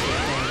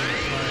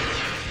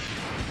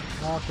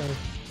 Okay.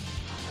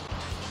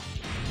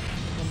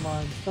 Come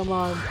on. Come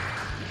on.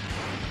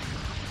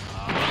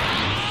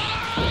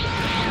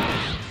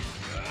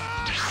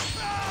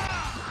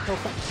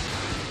 Okay.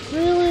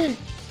 Really?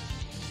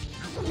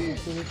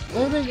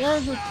 Aiming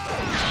ends it.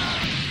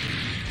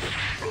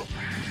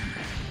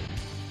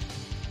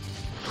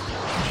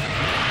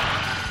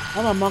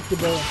 I'm a monkey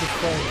brain at this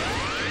point.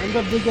 I'm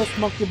the biggest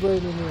monkey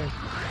brain in here.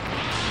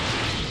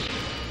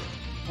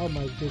 Oh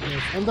my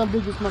goodness. I'm the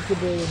biggest monkey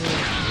brain in here.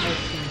 Let's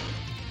see.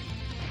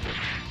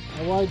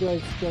 Why do I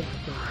still...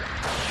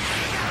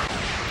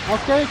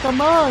 Okay,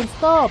 come on,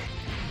 stop!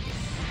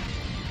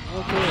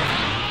 Okay.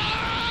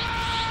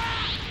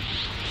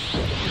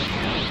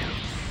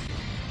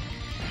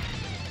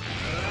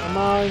 Come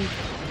on.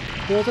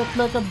 Hit it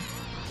like a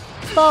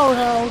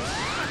powerhouse.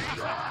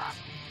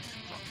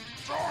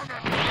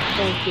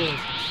 Thank you.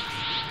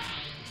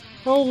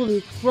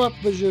 Holy crap,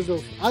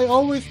 Bejizzle. I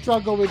always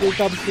struggle when it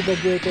comes to the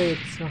great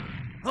apes.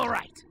 All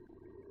right.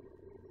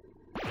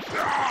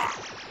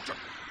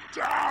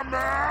 Damn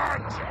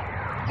it!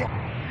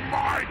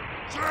 My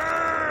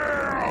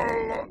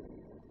tail!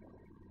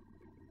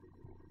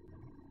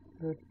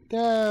 Your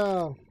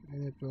tail.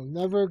 And it will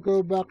never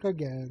go back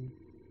again.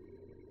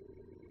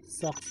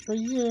 Sucks for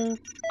you.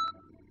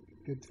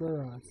 Good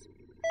for us.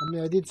 I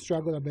mean, I did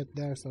struggle a bit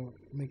there, so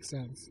it makes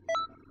sense.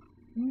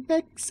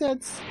 Makes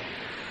sense.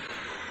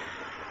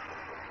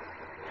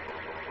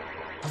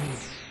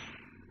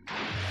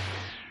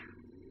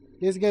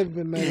 This is gonna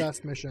be my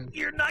last mission.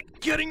 You're not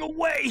getting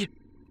away!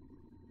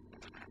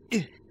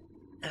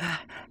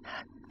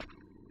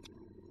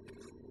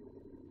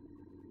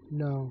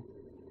 No.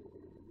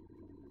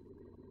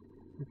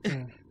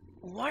 Okay.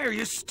 Why are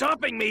you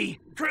stopping me?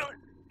 Krillin,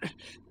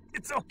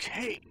 it's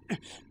okay.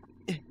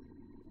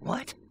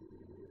 What?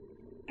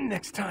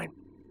 Next time,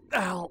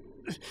 I'll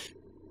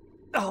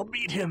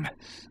beat him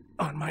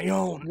on my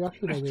own. You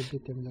actually already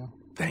beat him now.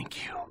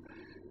 Thank you.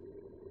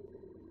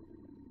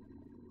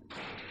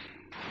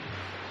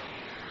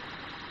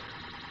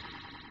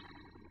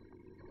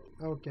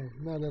 Okay,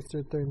 now let's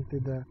return to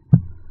the...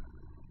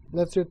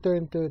 Let's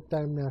return to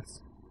time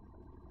nest.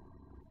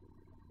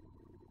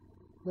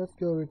 Let's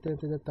go return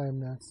to the time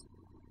nest.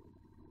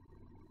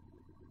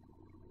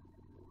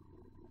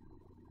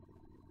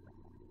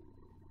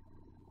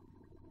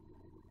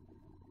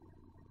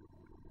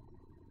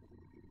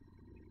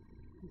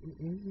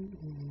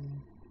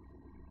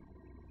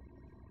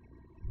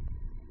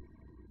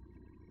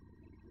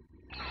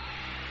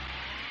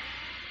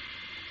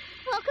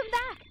 Welcome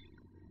back.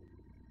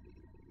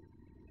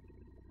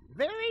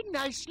 Very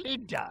nicely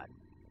done.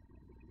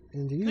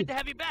 Indeed. Good to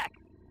have you back.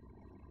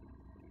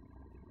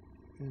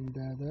 And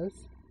that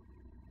is...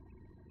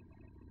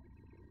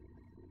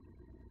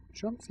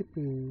 Chunksy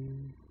Poo.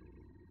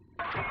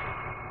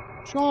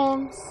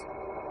 Chunks!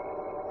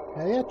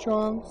 Hey,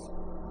 Chunks!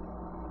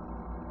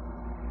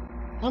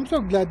 I'm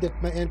so glad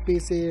that my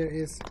NPC here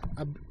is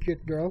a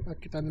cute girl, a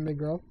cute anime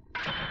girl.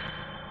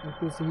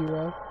 NPC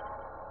hero.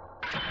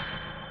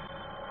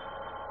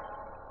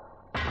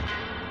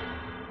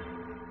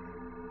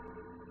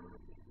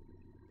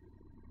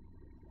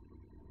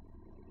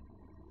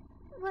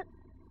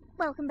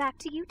 Welcome back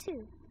to you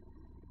too.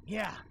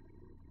 Yeah,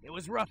 it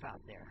was rough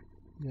out there.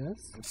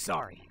 Yes, I'm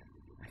sorry.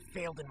 I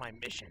failed in my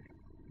mission.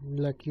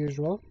 like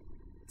usual.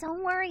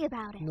 Don't worry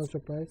about it. No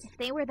surprise. If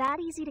they were that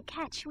easy to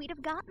catch, we'd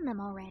have gotten them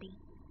already.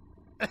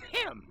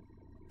 Ahem.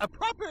 A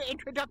proper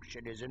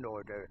introduction is in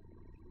order.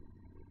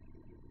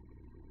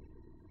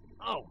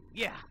 Oh,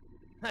 yeah,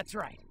 that's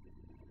right.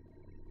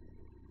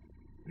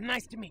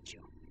 Nice to meet you.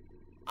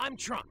 I'm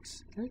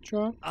Trunks. Hey,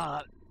 Trump.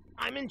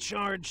 I'm in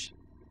charge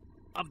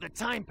of the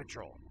Time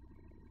Patrol,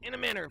 in a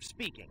manner of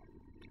speaking.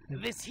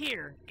 This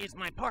here is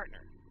my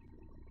partner.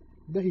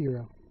 The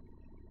hero.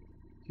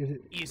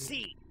 You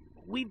see,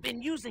 we've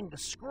been using the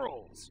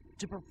scrolls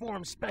to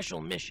perform special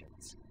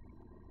missions.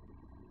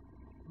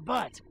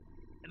 But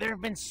there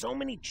have been so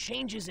many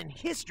changes in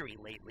history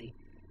lately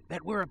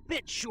that we're a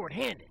bit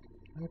short-handed.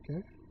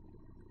 Okay.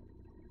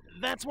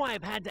 That's why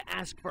I've had to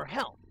ask for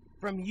help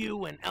from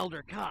you and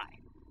Elder Kai.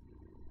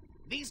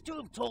 These two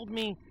have told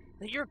me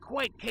that you're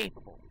quite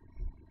capable.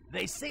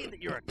 They say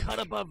that you're a cut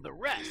above the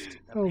rest,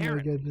 Oh my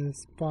apparently.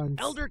 goodness, puns.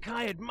 Elder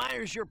Kai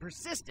admires your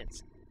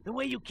persistence, the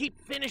way you keep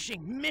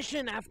finishing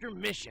mission after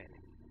mission.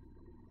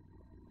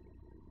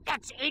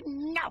 That's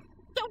enough!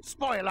 Don't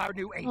spoil our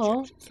new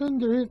Oh, agent.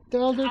 Sundari, the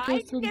Elder Kai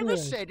I never Sundari.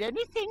 said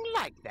anything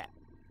like that.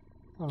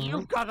 Oh.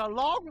 You've got a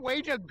long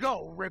way to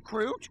go,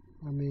 recruit.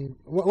 I mean,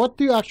 what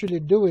do you actually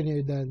do in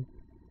here then?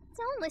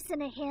 Don't listen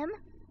to him.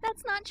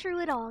 That's not true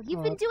at all.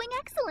 You've been doing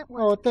excellent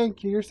work. Oh,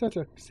 thank you. You're such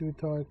a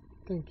sweetheart.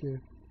 Thank you.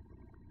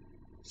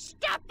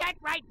 Stop that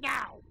right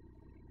now!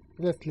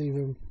 Let's leave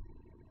him.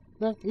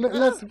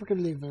 Let's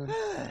freaking leave him.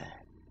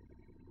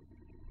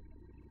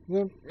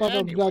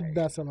 Anyway, blood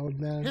vessel, old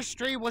man.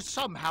 History was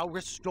somehow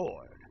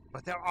restored,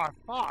 but there are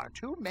far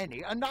too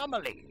many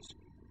anomalies.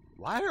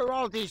 Why are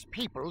all these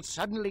people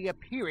suddenly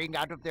appearing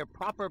out of their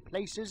proper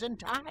places and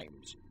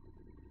times?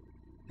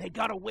 They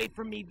got away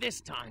from me this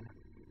time.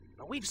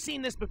 But we've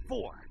seen this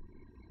before.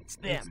 It's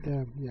them. It's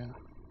them, yeah.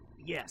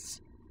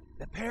 Yes.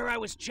 The pair I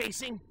was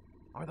chasing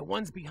are the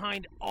ones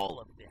behind all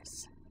of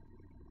this.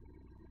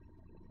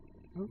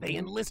 Okay. They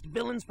enlist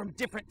villains from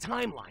different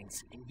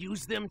timelines and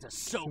use them to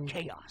sow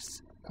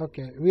chaos.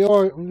 Okay, we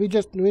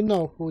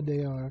know who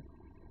they are.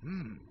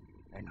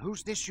 And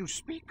who's this you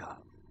speak of?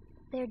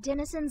 They're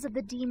denizens of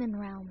the demon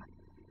realm,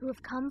 who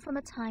have come from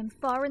a time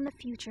far in the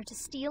future to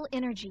steal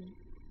energy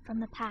from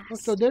the past. Oh,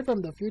 so they're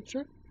from the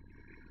future?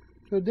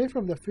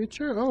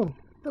 Oh.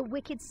 The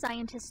wicked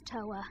scientist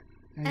Towa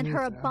and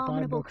her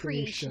abominable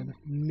creation,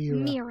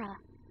 Mira.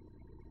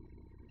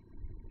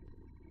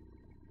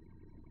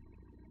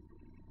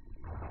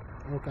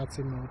 Oh,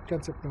 cutscene mode.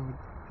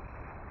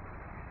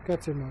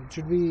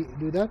 Should we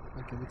do that?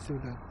 Okay, let's do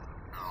that.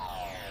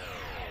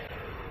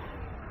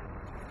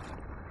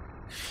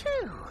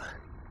 Phew.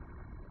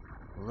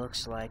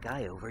 Looks like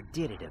I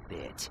overdid it a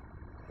bit.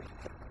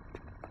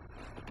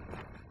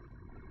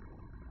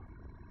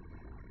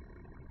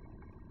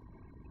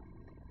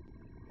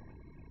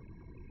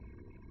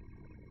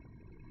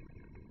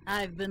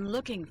 I've been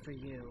looking for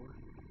you.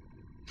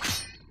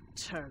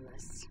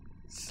 Turles,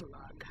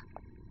 slug.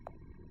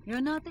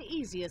 You're not the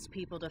easiest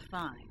people to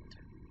find.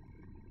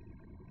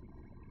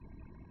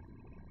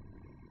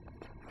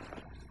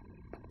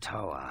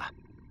 Towa.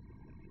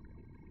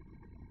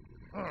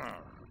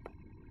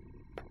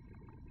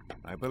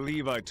 I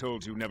believe I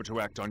told you never to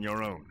act on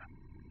your own.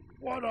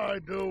 What I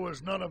do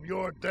is none of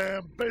your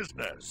damn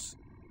business.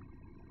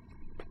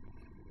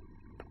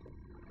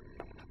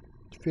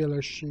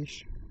 Filler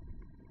sheesh.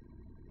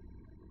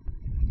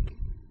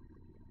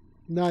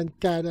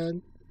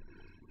 Non-canon.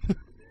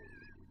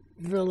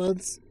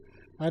 Villains.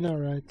 I know,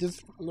 right?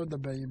 Just follow the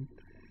babe.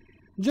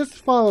 Just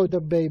follow the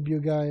babe, you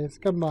guys.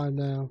 Come on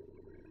now.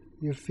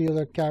 You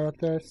filler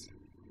characters.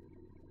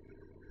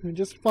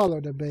 Just follow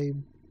the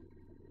babe.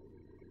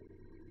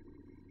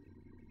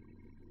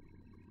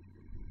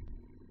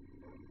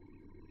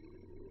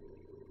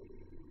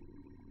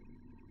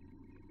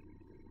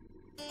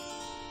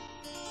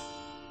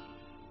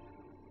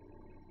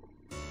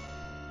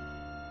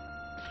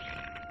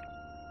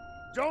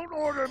 Don't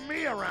order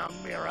me around,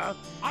 Mira.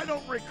 I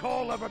don't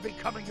recall ever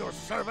becoming your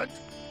servant.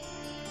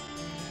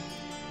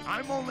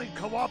 I'm only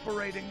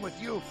cooperating with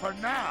you for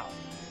now,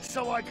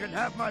 so I can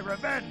have my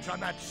revenge on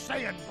that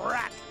Saiyan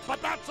brat,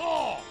 but that's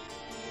all!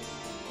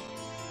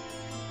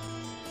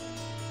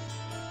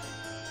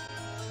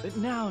 But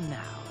now,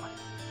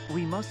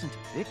 we mustn't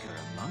bicker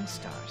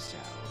amongst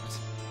ourselves.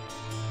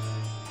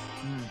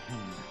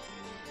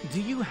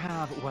 Do you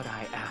have what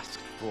I asked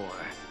for?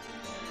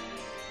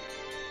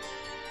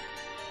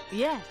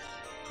 Yes,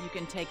 you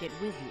can take it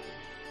with you.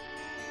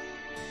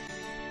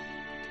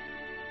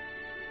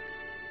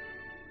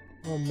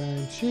 Oh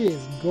man, she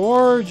is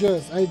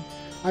gorgeous.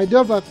 I do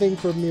have a thing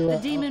for Mira.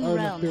 The demon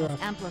realm Mira.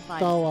 has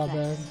amplified Towa, its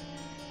man. effects.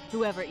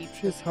 Whoever eats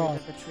She's the fruit hot.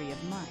 of the Tree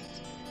of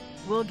Might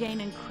will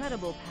gain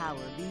incredible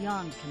power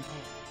beyond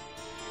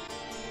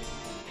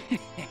compare.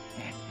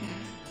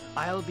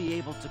 I'll be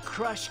able to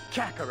crush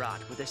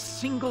Kakarot with a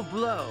single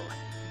blow.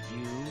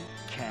 You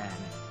can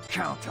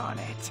count on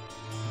it.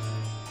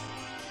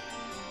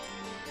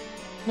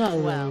 Not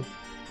really. Well,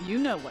 you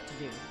know what to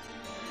do.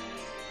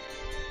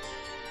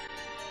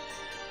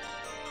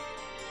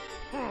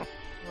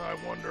 I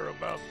wonder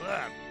about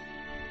that.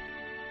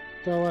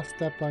 Towa,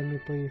 step on me,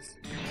 please.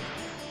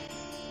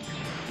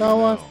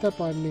 Towa, step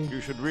on me.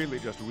 You should really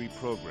just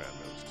reprogram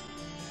those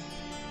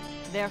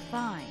two. They're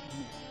fine.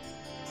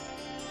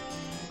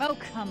 Oh,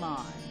 come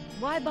on.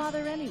 Why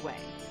bother anyway?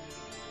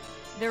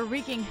 They're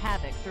wreaking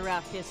havoc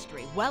throughout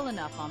history, well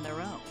enough on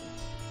their own.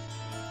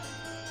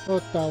 Oh,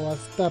 Towa,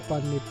 step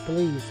on me,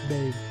 please,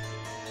 babe.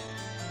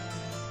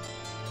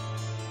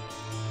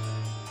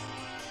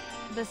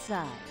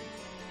 Besides,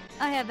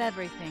 I have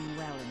everything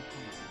well in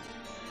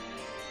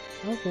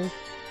hand. Okay.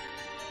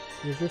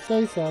 If you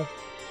say so.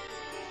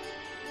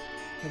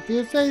 If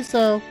you say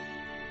so.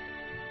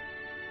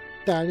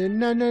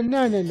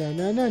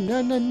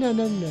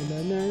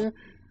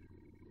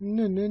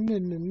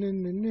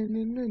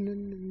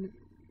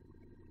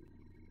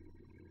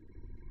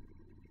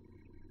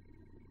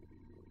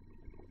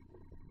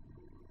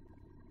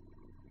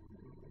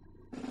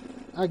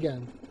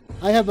 Again,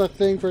 I have a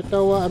thing for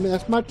Towa. I mean,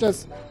 as much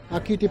as a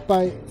cutie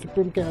pie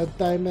Supreme King of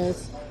Time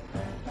is,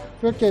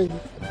 freaking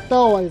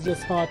Towa is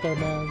just hotter,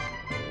 man.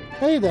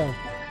 Hey there,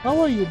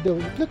 how are you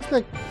doing? It looks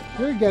like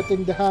you're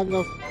getting the hang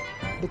of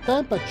the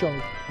Tampa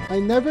choke. I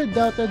never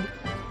doubted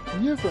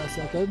you for a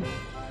second.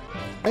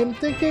 I'm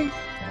thinking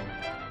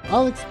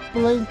I'll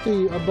explain to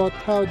you about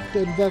how to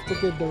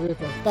investigate the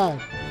Rift of Time.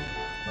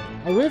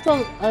 A rift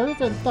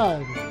in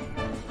time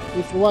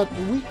is what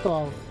we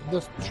call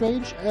the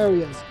strange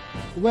areas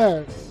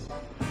where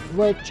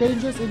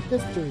changes in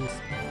history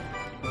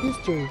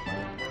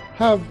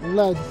have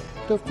led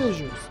to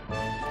fissures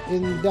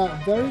in the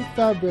very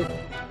fabric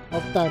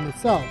of time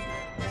itself.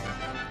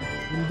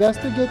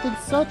 Investigating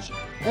such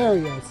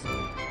areas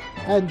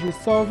and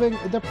resolving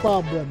the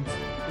problems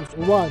is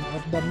one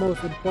of the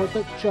most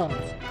important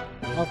jobs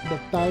of the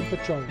Time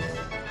Patrol.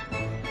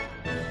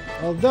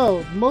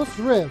 Although most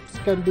rifts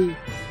can be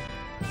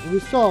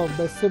resolved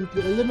by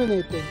simply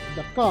eliminating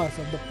the cause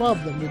of the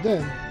problem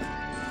within,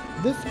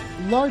 these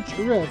large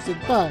rifts in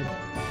time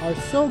are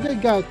so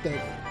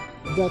gigantic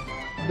that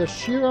the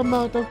sheer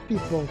amount of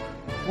people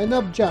and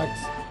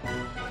objects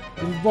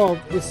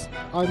involved is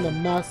on a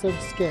massive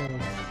scale.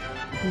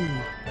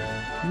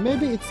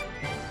 Maybe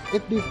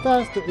it'd be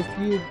faster if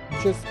you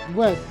just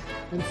went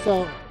and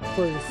saw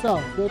for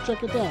yourself. Go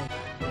check it out.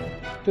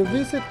 To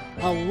visit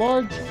a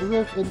large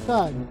rift in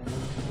time,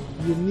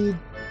 you need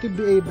to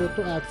be able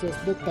to access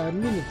the time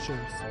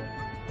miniatures.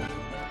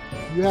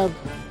 You know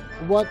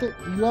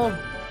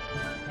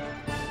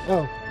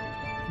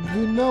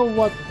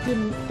what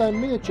time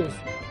miniatures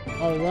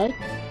are, right?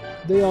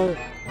 They are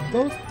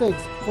those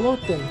things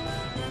floating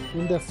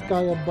in the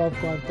sky above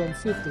Quantum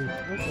City.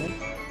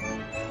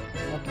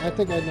 Okay, I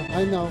think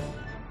I know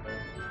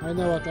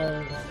what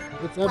are.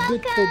 It's a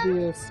bit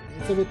tedious.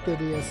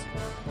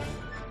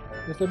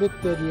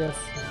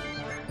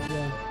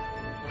 Yeah.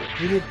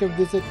 We need to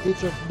visit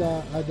each of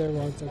the other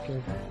ones.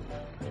 Okay.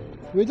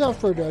 Without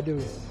further ado,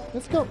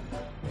 let's go.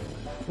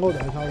 Hold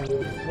on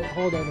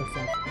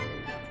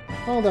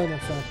a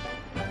sec.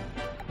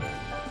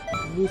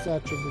 These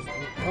attributes.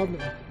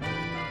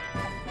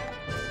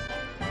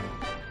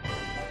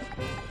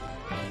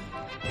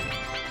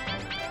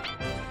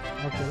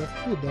 Okay, let's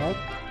do that.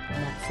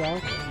 Max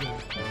out. Yeah.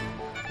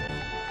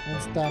 And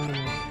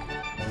stamina.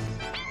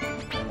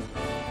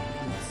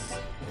 Yes.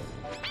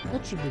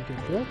 That should be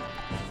good, right?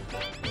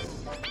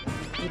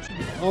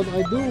 I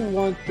don't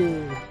want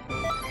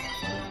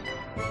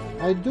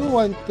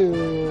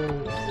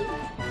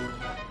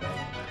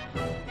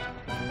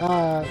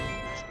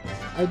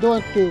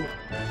to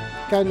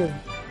kind of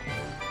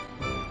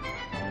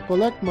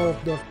collect more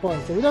of those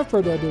points. So without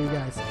further ado,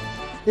 guys,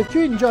 if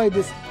you enjoyed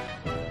this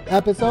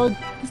episode,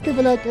 please give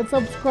a like and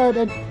subscribe,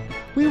 and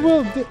we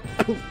will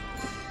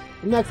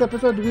next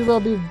episode we will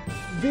be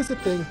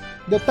visiting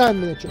the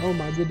time miniature. Oh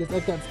my goodness, I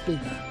can't speak.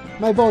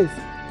 My voice,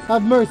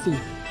 have mercy.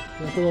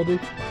 Without further ado,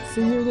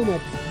 see you in the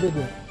next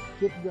video.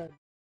 Keep going.